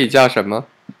也可以叫什么？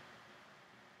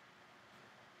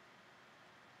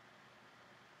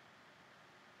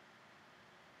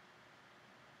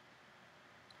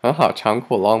很好，长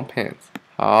裤 long pants。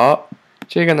好，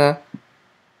这个呢？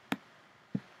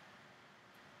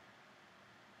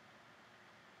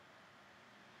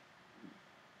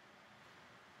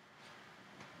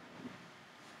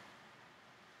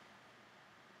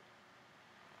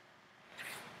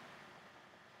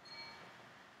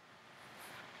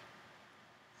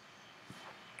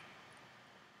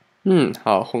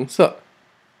好，红色，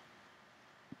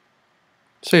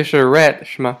所以是 red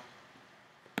是吗？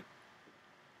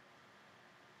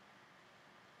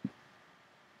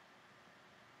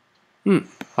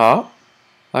好，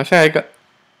好，下一个。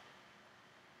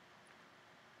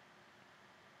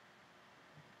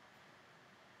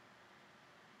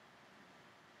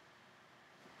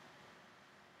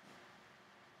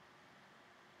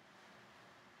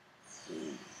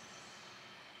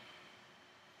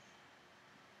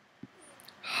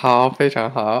好，非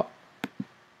常好。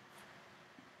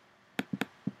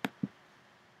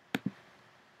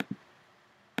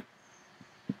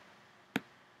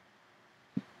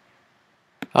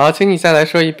好，请你再来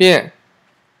说一遍。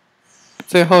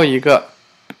最后一个。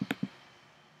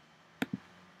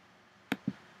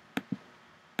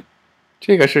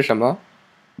这个是什么？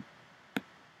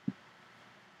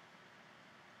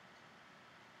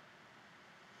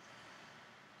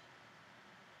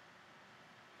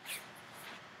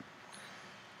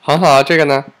很好，这个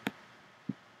呢？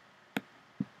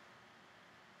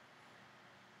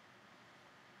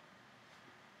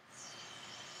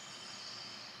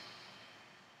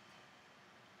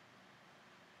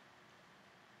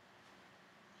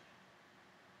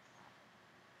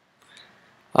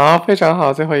好，非常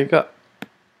好，最后一个。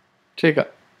这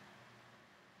个。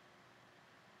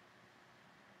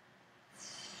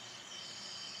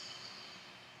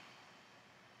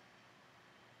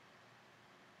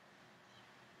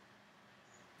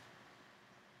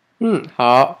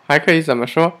好，还可以怎么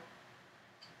说？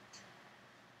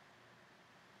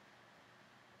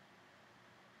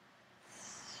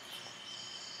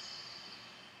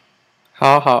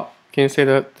好好，Can you say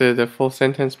the full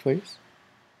sentence, please？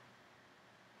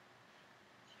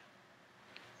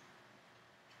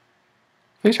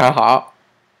非常好。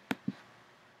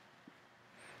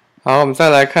好，我们再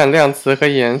来看量词和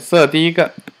颜色。第一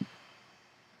个。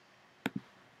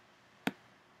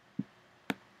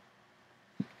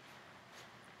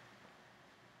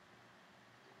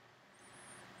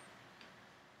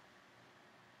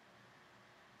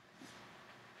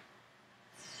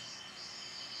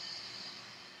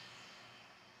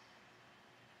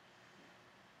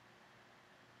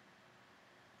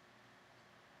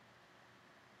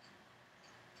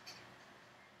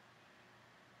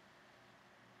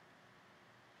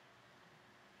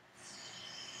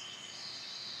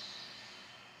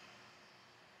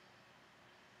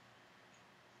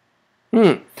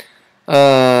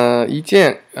一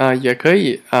件也可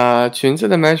以裙子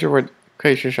的 measure word 可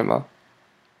以是什么？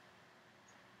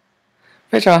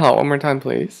非常好 ，One more time,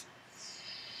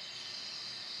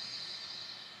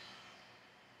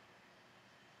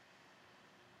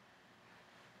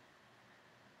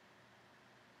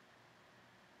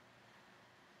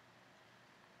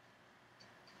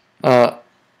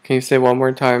 you say one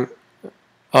more time？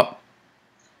哦，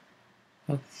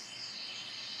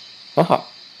很好。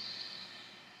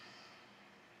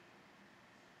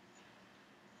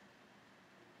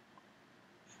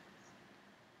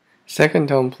Second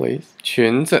tone, please。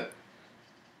裙子。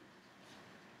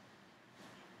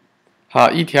好，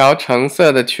一条橙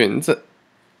色的裙子。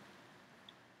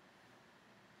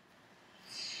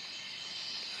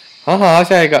好好，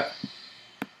下一个。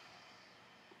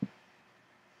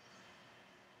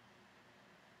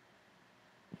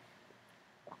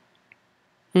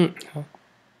好。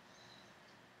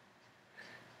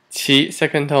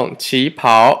second tone， 旗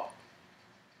袍。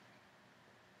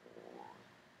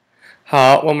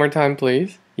好，one more time,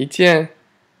 please。一件。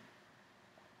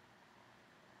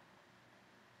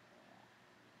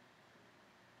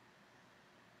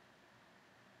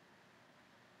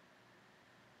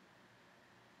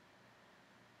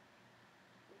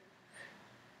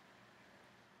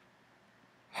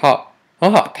好，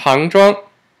很好，唐装。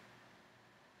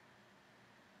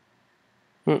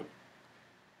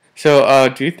So,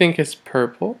 do you think it's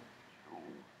purple?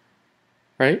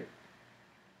 Right?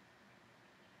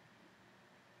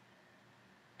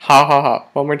 好好好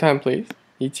 ，one more time, please。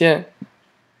一件。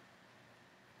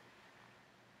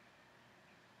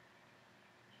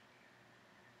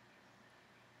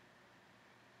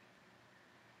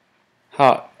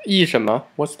好，E什么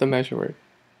？What's the measure word？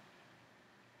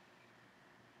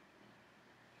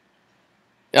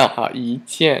好，一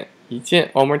件一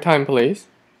件。One more time, please.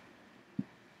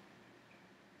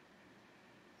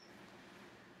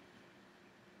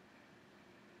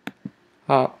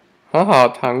 好，很好，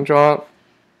唐装。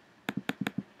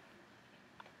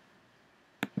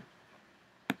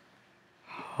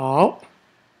好，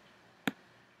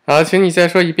好，请你再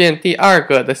说一遍第二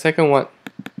个 the second one。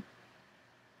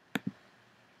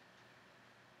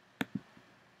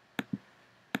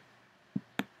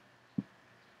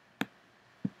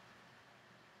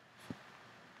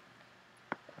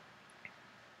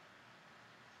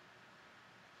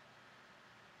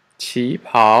旗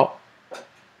袍。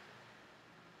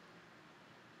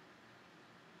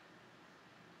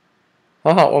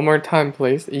很好 ，one more time,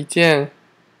 please. 一件。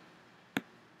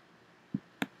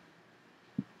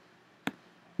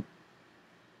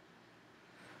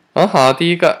很好，第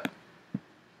一个。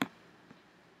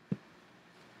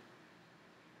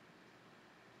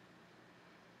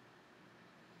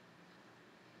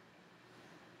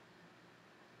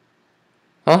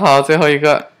很好，最后一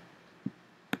个。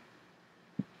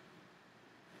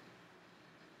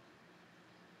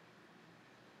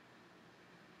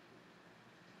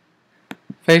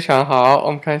非常好，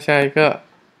我们看下一个。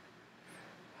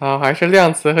好，还是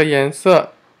量词和颜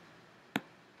色。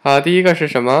好，第一个是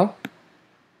什么？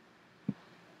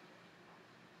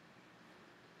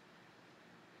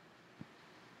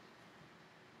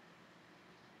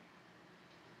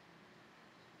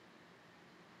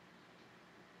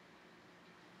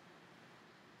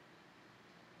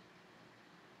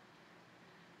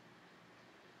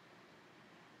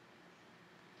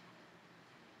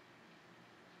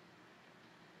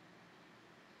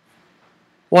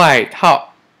外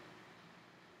套。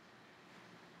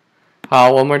好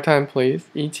 ，one more time, please.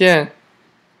 一件。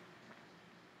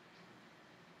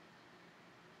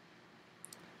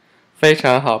非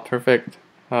常好 ，perfect。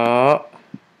好，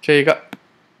这一个。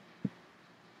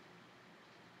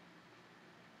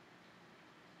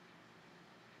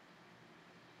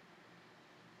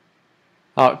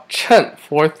好，衬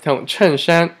fourth tone 衬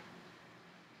衫。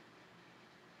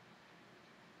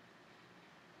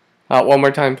好 ，one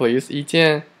more time, please. 一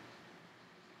件。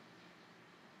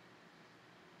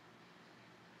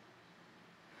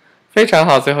非常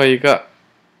好，最后一个。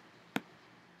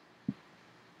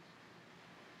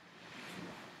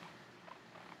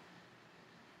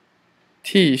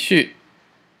T 恤。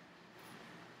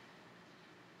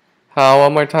好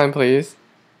 ，one more time, please.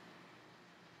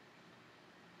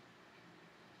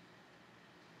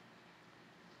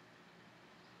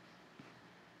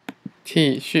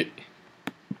 T 恤。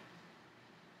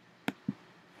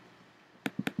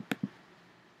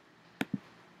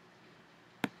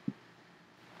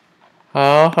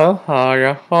好，很好。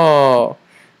然后，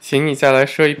请你再来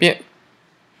说一遍。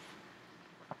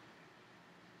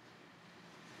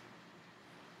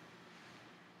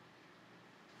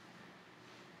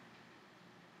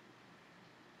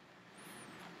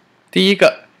第一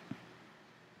个。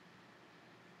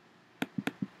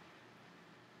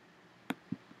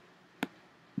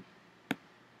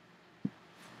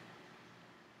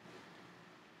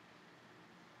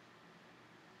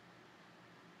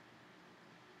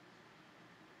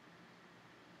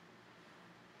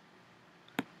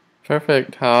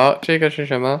Perfect， 好，这个是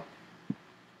什么？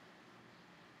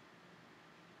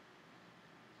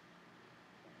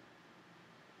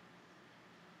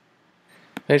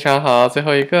非常好，最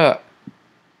后一个。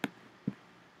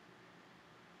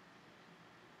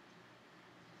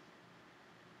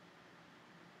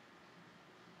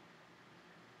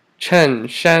衬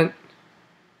衫。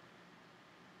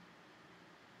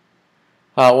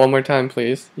好 ，one more time,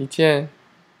 please. 一件。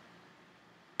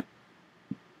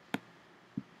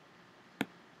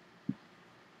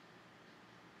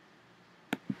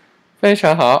非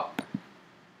常好。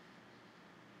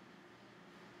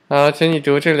好，请你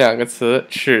读这两个词：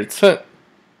尺寸。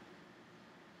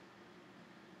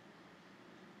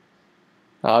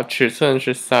好，尺寸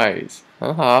是 size，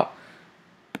 很好。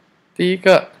第一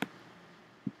个。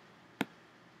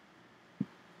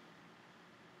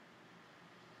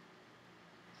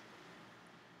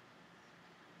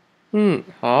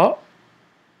好。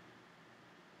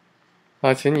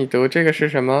好，请你读这个是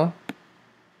什么？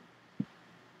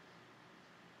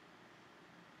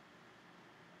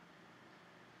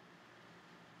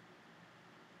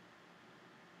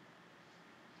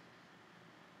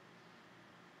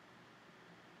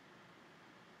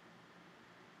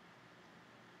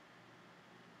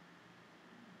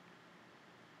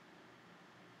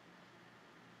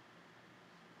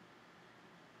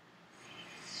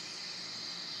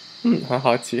很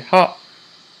好，几号？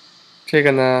这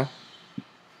个呢？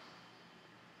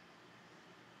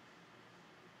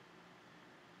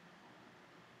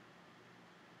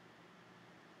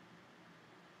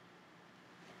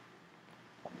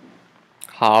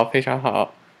好，非常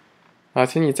好。好，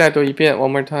请你再读一遍 ，one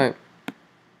more time。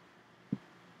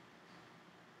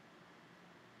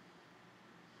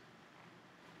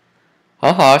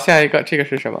好好，下一个，这个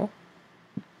是什么？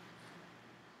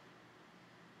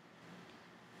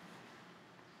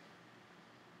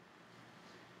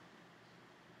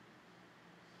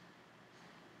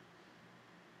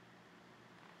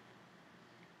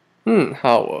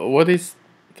好，What is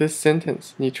this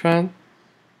sentence？你穿。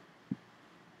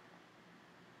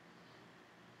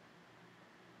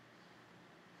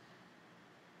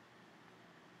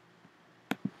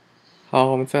好，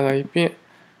我们再来一遍。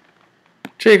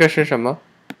这个是什么？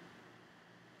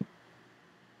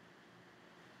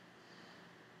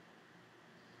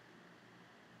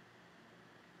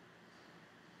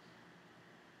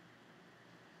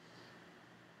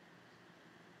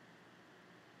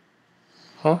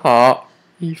很好，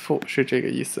衣服是这个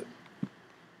意思。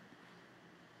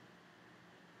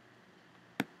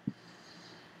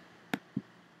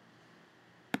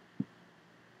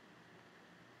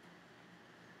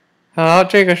好，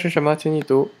这个是什么？请你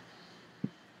读。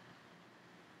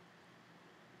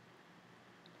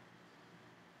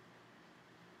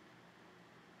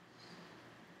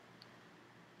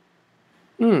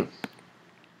嗯，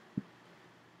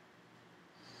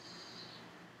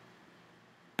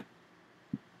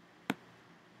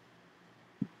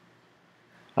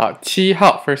好，7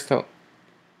号 first tone。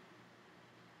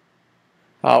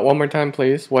好，one more time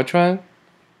please。我穿。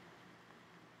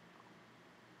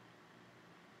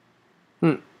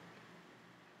嗯，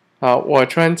好，我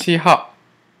穿7号。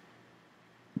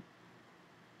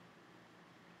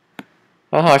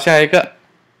很好，下一个。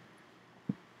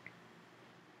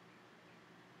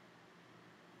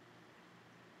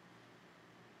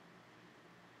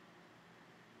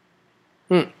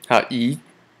好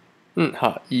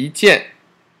好一件。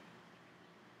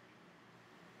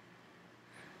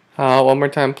好，one more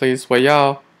time please。我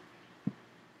要。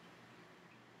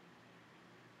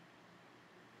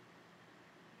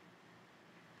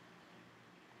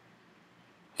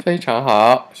非常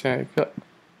好，下一个。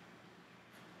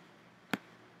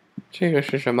这个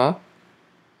是什么？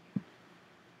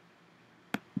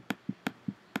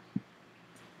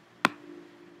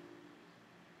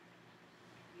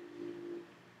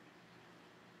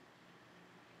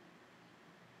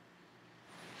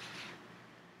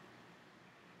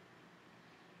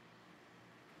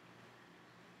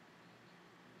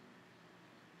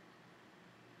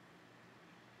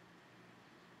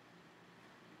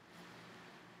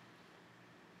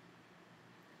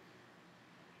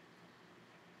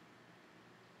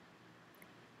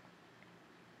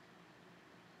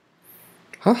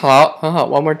很好，很好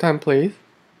，one more time please。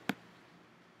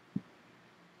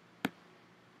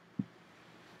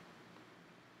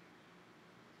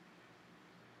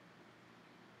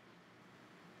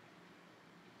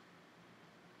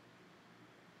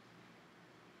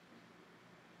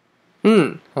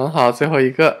很好，最后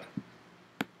一个。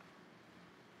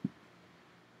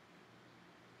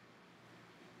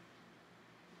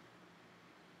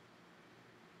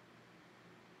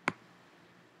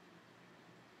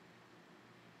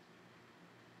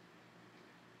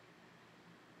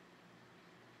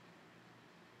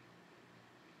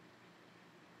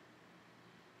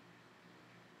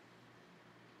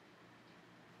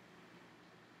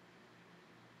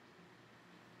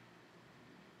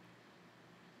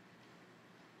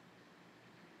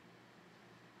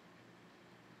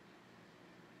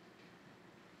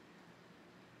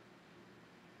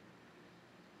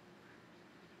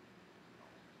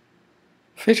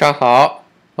非常好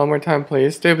，one more time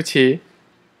please。对不起。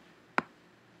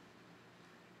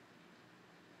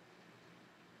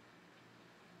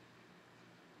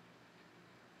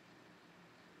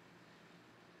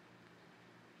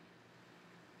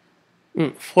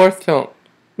fourth tone。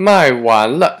卖完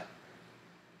了。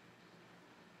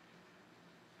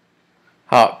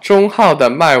好，中号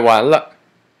的卖完了。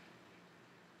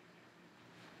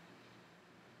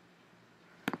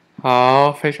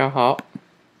好，非常好。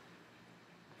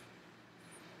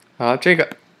好，这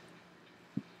个。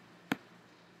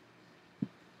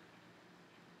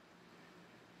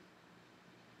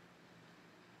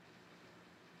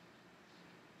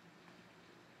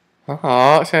很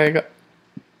好，下一个。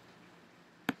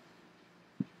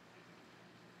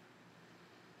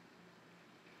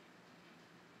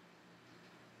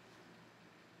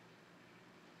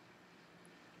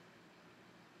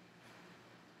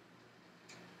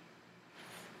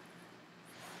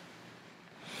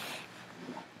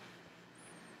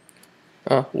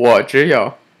我只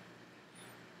有。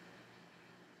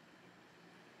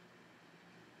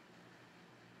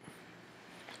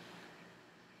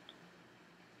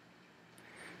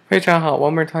非常好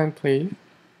 ，One more time, please。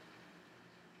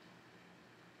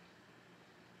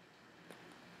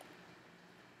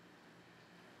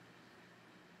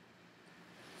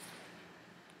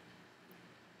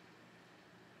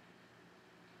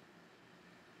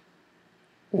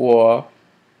我，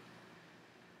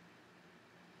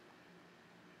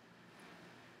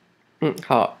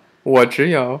好，我只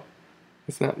有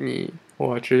，It's not me，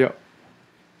我只有，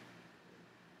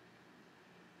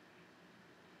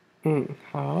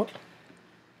好，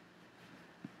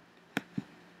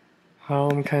好，我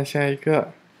们看下一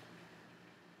个，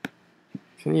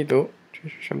请你读，这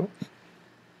是什么？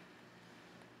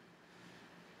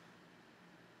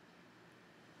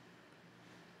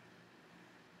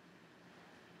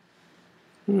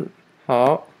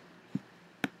好，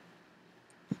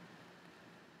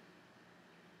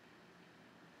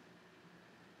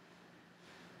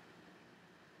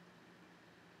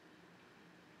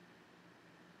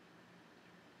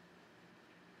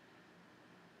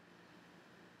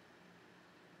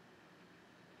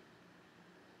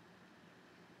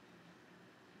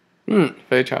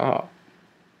非常好。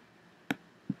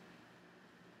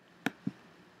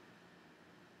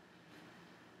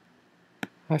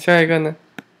好，下一个呢？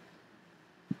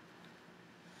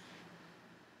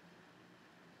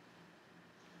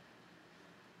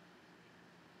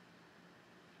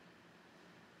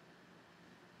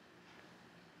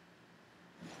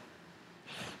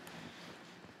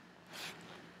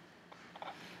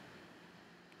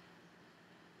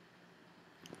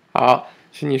好，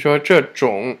请你说这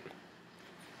种。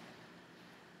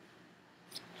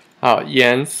好，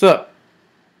颜色。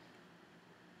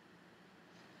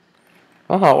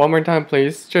好，One more time,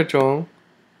 please。这种。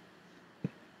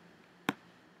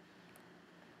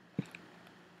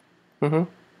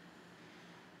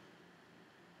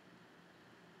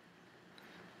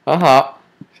好，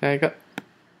下一个。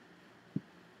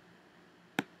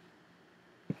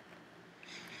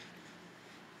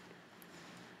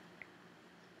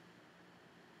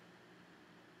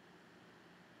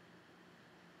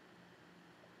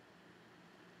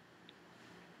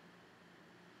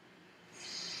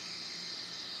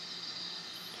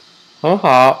很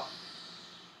好。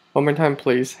One more time,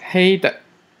 please。黑的。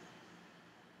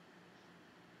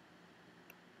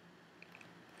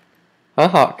很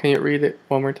好。Can you read it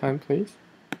one more time, please？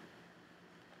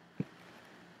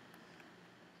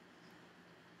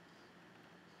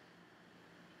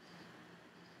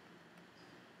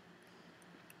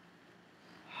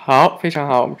好，非常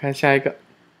好。我们看下一个。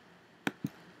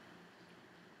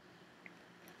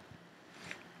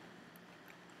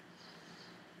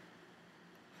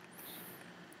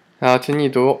好，请你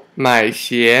读买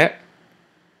鞋。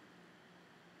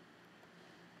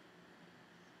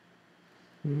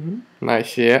买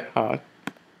鞋。好，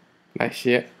买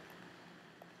鞋。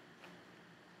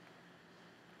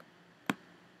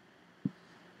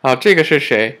好，这个是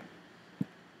谁？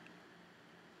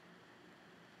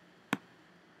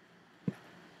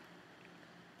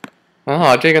很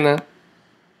好，这个呢？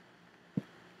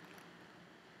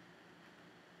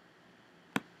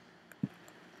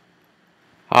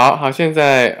好，现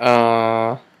在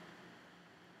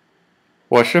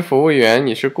我是服务员，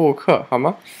你是顾客，好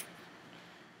吗？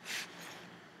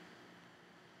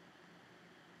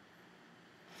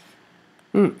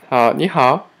好，你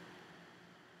好。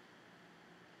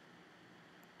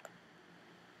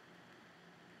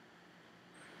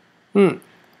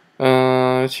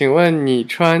请问你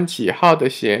穿几号的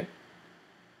鞋？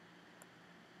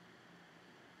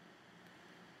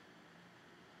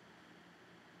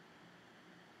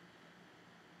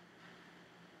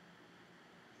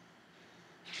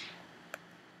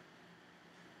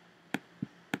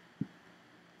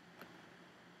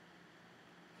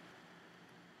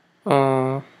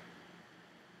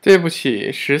对不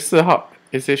起，14号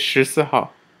，Is it 14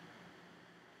号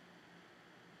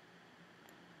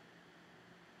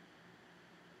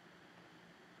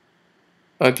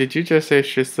？Did you just say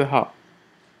 14号？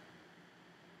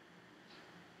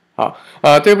好，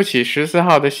对不起，14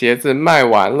号的鞋子卖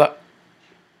完了。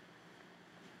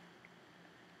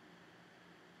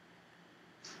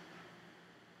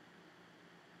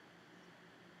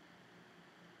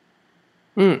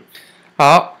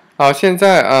好，现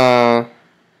在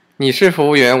你是服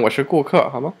务员，我是顾客，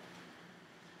好吗？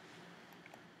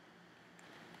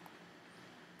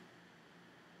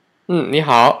你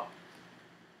好。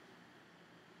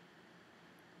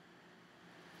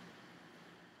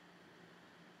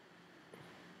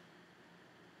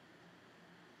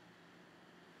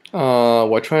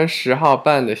我穿10号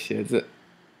半的鞋子。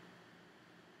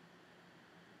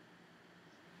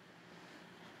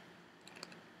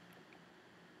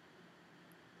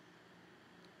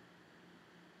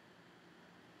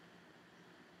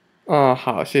嗯，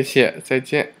好，谢谢，再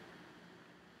见。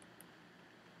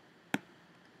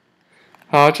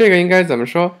好，这个应该怎么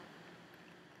说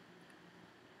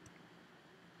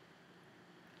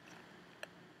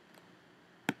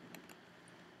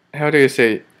？How do you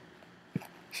say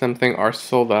something are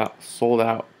sold out? Sold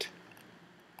out.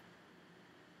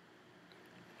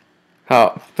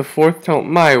 好，the fourth tone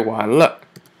卖完了。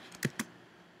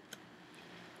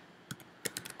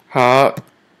好，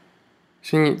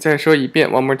请你再说一遍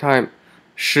，one more time。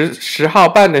十号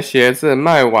半的鞋子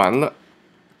卖完了。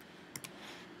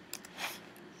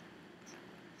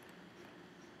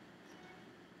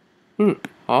嗯，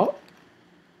好。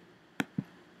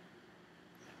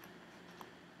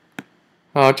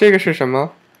好，这个是什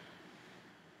么？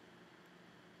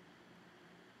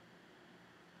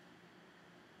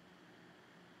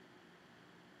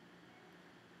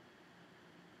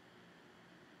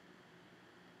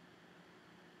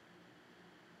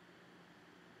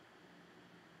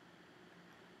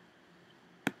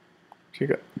这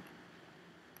个。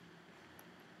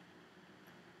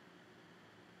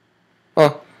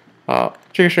嗯，好，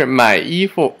这个是买衣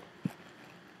服。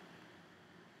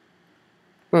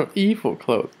衣服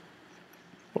clothes。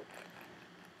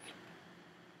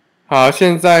好，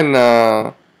现在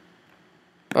呢，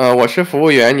我是服务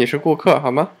员，你是顾客，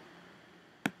好吗？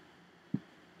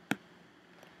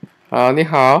好，你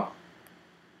好。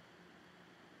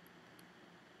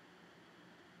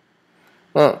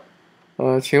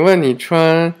请问你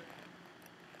穿，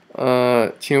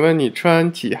请问你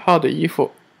穿几号的衣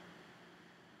服？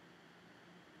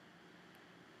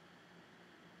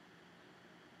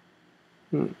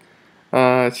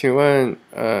请问，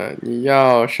你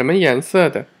要什么颜色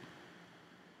的？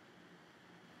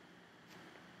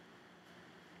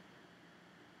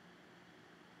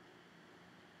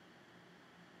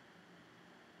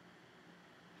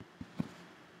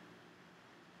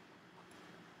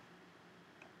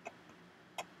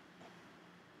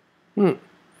嗯，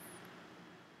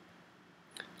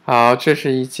好，这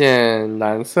是一件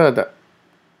蓝色的。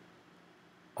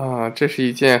这是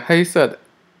一件黑色的。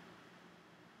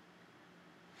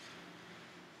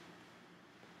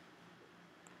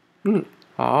嗯，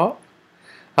好，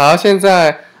好，现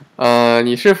在，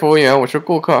你是服务员，我是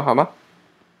顾客，好吗？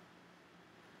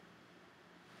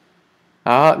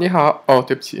好，你好。哦，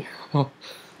对不起。哦，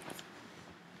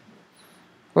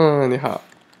你好。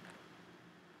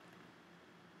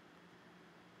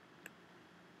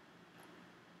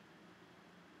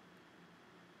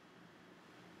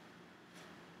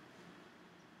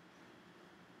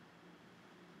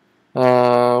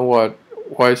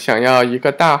我想要一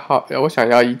个大号，我想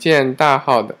要一件大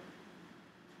号的。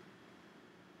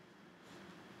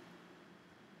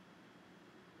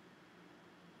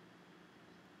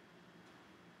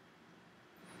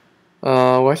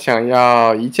我想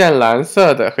要一件蓝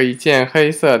色的和一件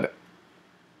黑色的。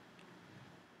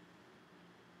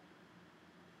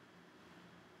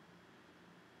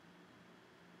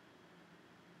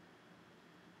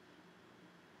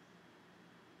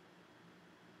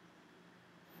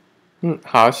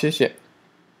好，谢谢。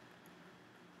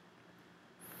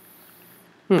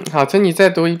好，请你再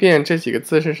读一遍这几个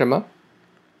字是什么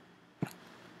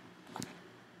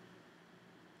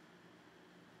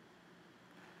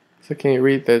？So can you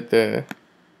read the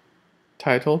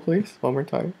title, please, one more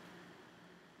time?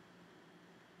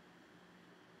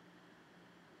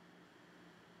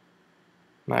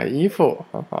 买衣服，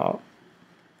很好。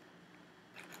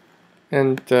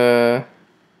And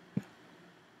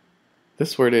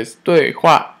this word is 对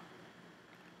话。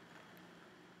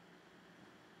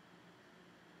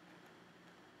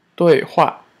对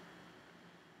话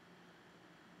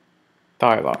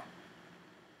dialogue。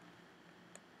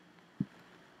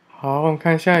好，我们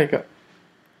看下一个，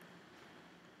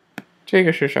这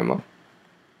个是什么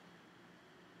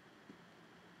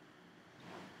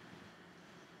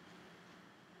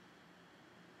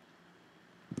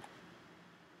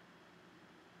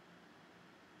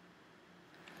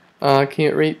？Can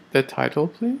you read the title,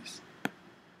 please?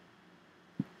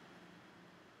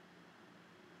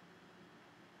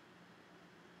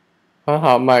 很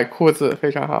好，买裤子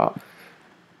非常好。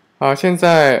好，现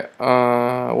在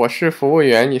我是服务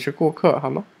员，你是顾客，好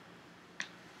吗？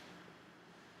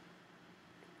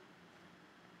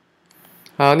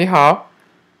好，你好。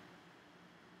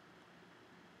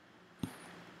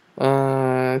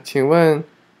请问，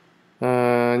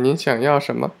您想要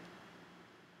什么？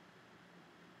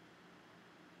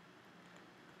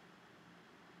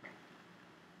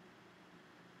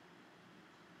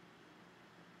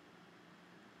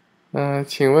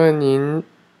请问您，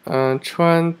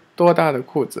穿多大的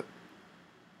裤子？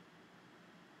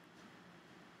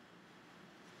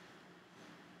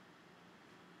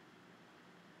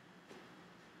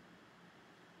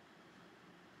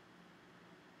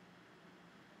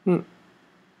嗯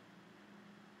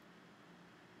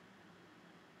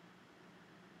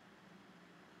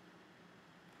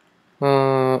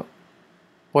嗯，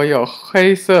我有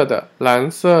黑色的、蓝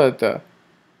色的、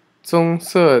棕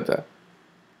色的，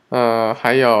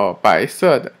还有白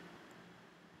色的。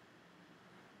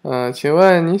请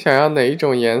问你想要哪一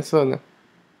种颜色呢？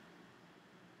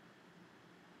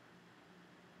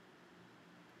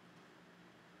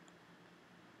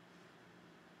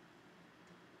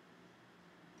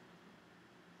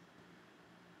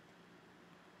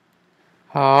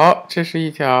好，这是一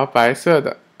条白色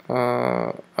的，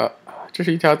这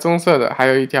是一条棕色的，还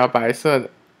有一条白色的。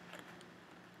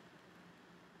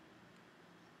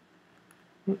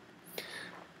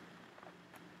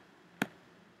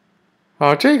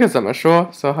好，这个怎么说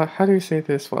？So how do you say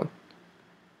this one?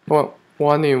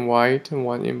 One in white and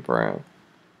one in brown.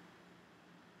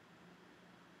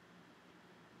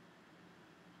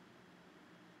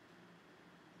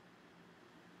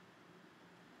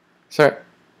 Sorry.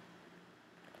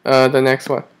 The next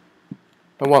one.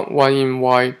 One in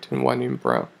white and one in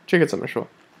brown. 这个怎么说？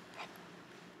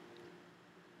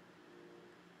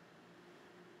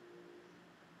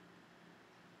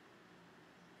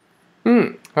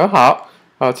很好。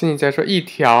好，请你再说一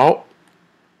条。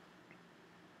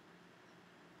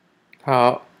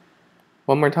好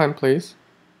，One more time, please.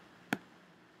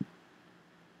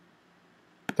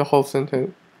 The whole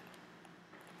sentence.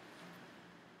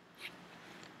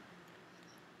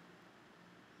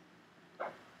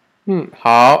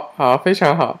 好，好，非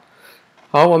常好。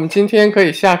好，我们今天可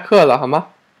以下课了，好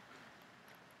吗？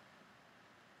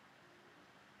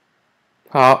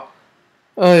好，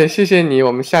谢谢你，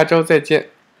我们下周再见。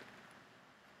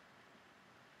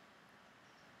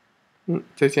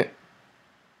再见。